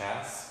our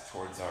chest,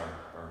 towards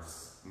our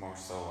more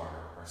so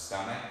our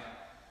stomach.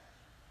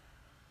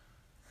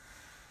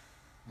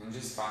 And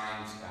just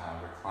find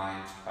a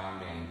reclined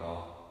bound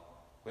angle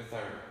with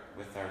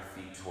our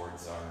feet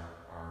towards our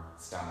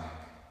stomach.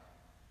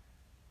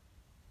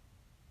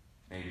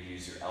 Maybe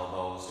use your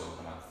elbows to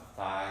open up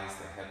the thighs,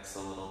 the hips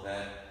a little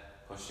bit,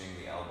 pushing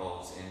the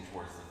elbows in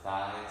towards the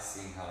thighs,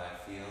 seeing how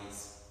that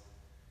feels.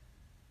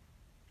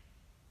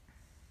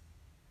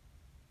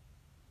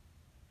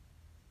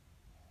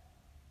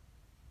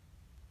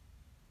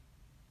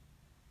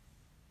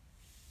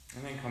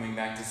 And then coming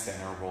back to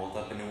center, rolled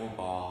up into a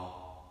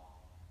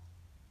ball,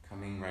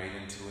 coming right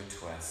into a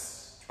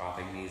twist,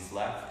 dropping knees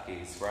left,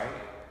 gaze right.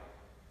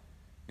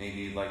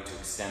 Maybe you'd like to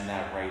extend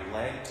that right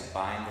leg to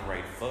bind the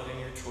right foot in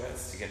your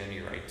twist to get into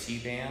your right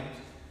T-band.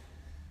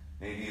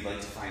 Maybe you'd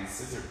like to find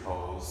scissor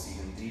pose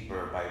even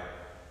deeper by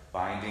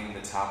binding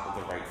the top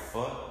of the right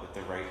foot with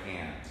the right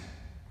hand,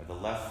 or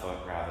the left foot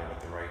rather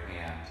with the right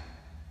hand.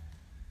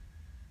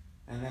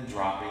 And then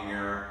dropping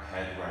your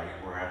head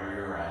right wherever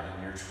you're at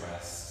in your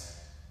twist.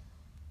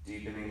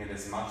 Deepening it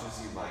as much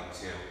as you'd like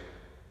to.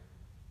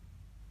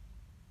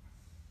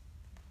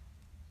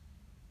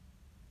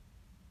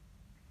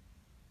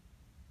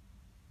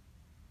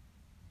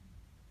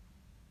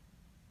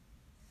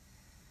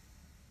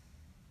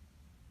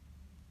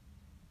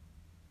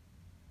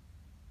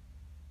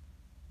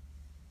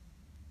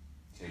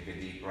 Take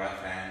a deep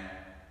breath in.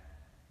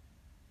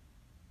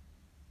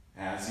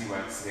 As you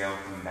exhale,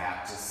 come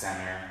back to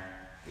center.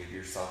 Give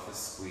yourself a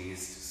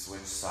squeeze to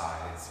switch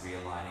sides,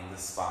 realigning the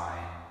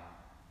spine.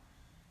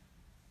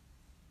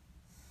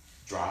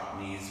 Drop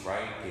knees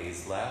right,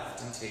 gaze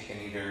left, and take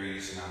any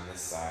variation on this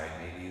side.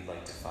 Maybe you'd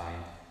like to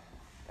find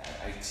that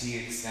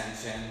IT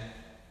extension.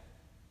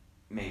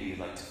 Maybe you'd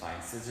like to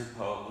find scissor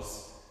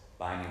pose,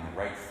 binding the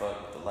right foot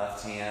with the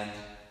left hand.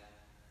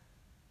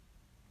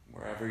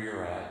 Wherever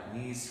you're at,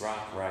 knees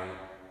rock right,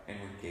 and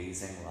we're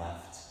gazing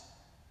left.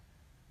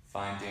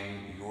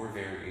 Finding your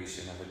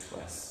variation of a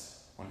twist,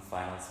 one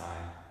final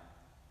time.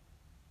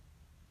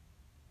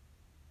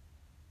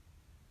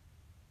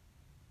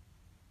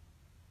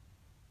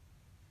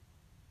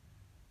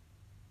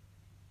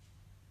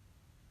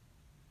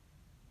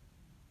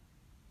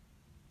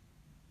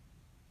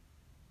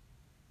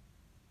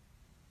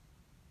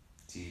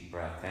 Deep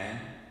breath in.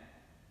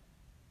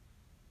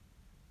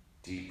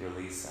 Deep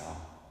release out.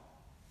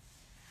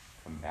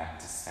 Come back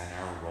to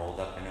center, rolled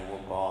up into a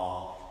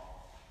ball.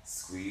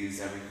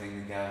 Squeeze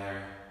everything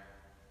together.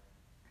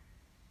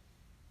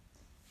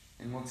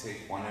 And we'll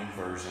take one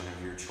inversion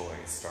of your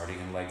choice, starting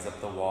in legs up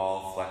the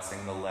wall,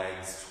 flexing the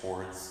legs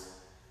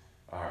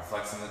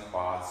flexing the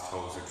quads,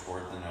 toes are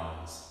toward the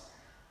nose.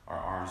 Our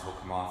arms will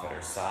come off at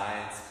our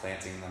sides,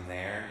 planting them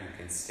there. You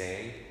can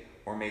stay,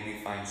 or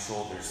maybe find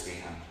shoulder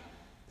stand,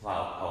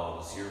 plow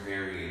pose, your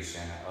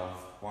variation of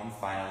one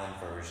final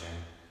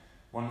inversion,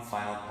 one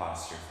final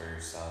posture for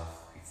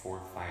yourself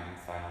before finding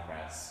final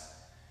rest.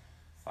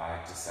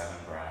 5 to 7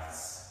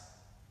 breaths.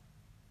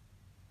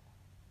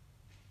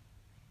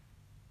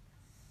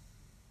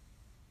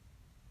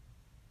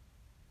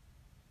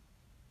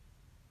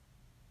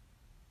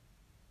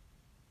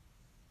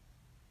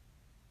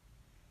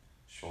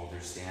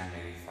 Shoulder stand,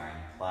 maybe find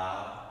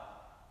plow.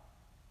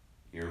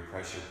 Your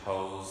pressure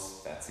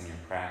pose, that's in your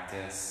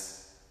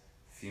practice.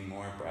 A few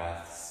more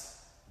breaths.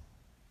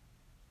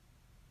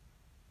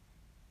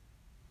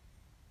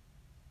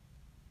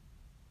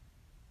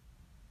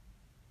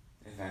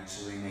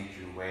 Eventually make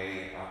your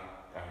way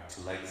up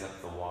to legs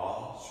up the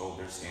wall,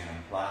 shoulder stand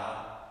and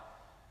plow.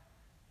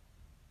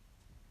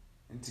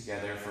 And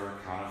together for a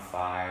count of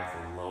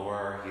 5, we'll lower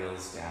our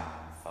heels down.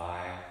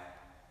 5,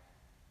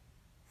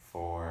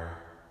 4,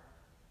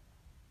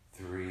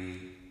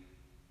 3,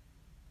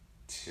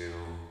 2,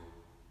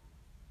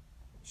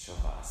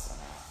 Shavasana.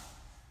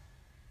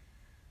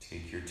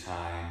 Take your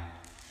time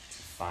to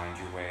find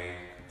your way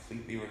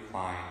completely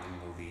reclined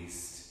and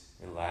released,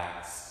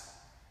 relaxed,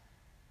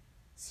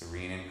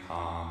 serene and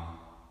calm.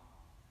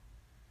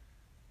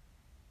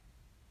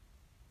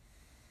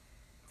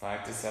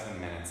 5 to 7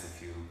 minutes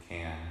if you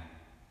can.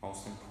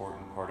 Most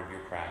important part of your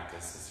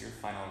practice is your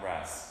final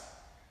rest,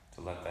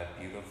 to let that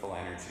beautiful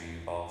energy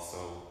you've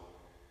also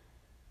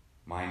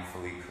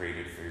mindfully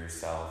created for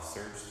yourself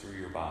surge through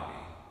your body.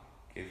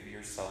 Give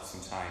yourself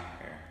some time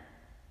here.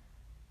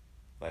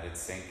 Let it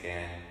sink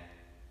in.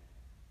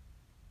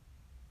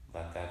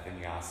 Let that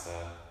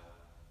vinyasa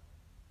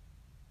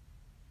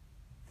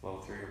flow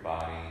through your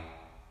body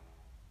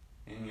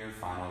in your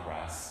final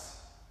rest,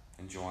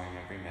 enjoying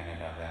every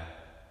minute of it,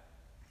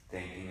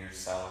 thanking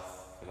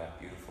yourself for that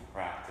beautiful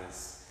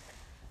practice.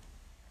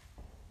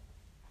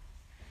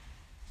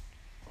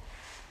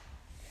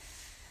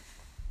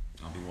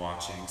 I'll be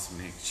watching, so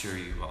make sure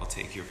you all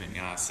take your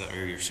vinyasa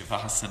or your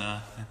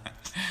shavasana.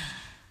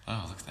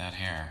 Oh, look at that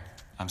hair.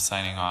 I'm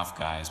signing off,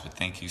 guys, but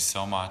thank you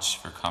so much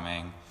for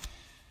coming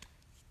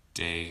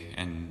day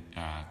and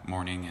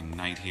morning and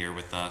night here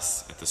with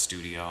us at the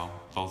studio,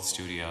 both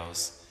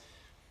studios.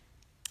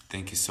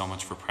 Thank you so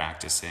much for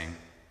practicing.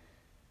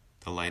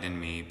 The light in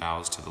me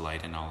bows to the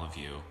light in all of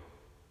you.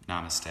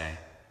 Namaste.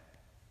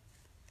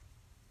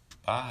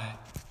 Bye.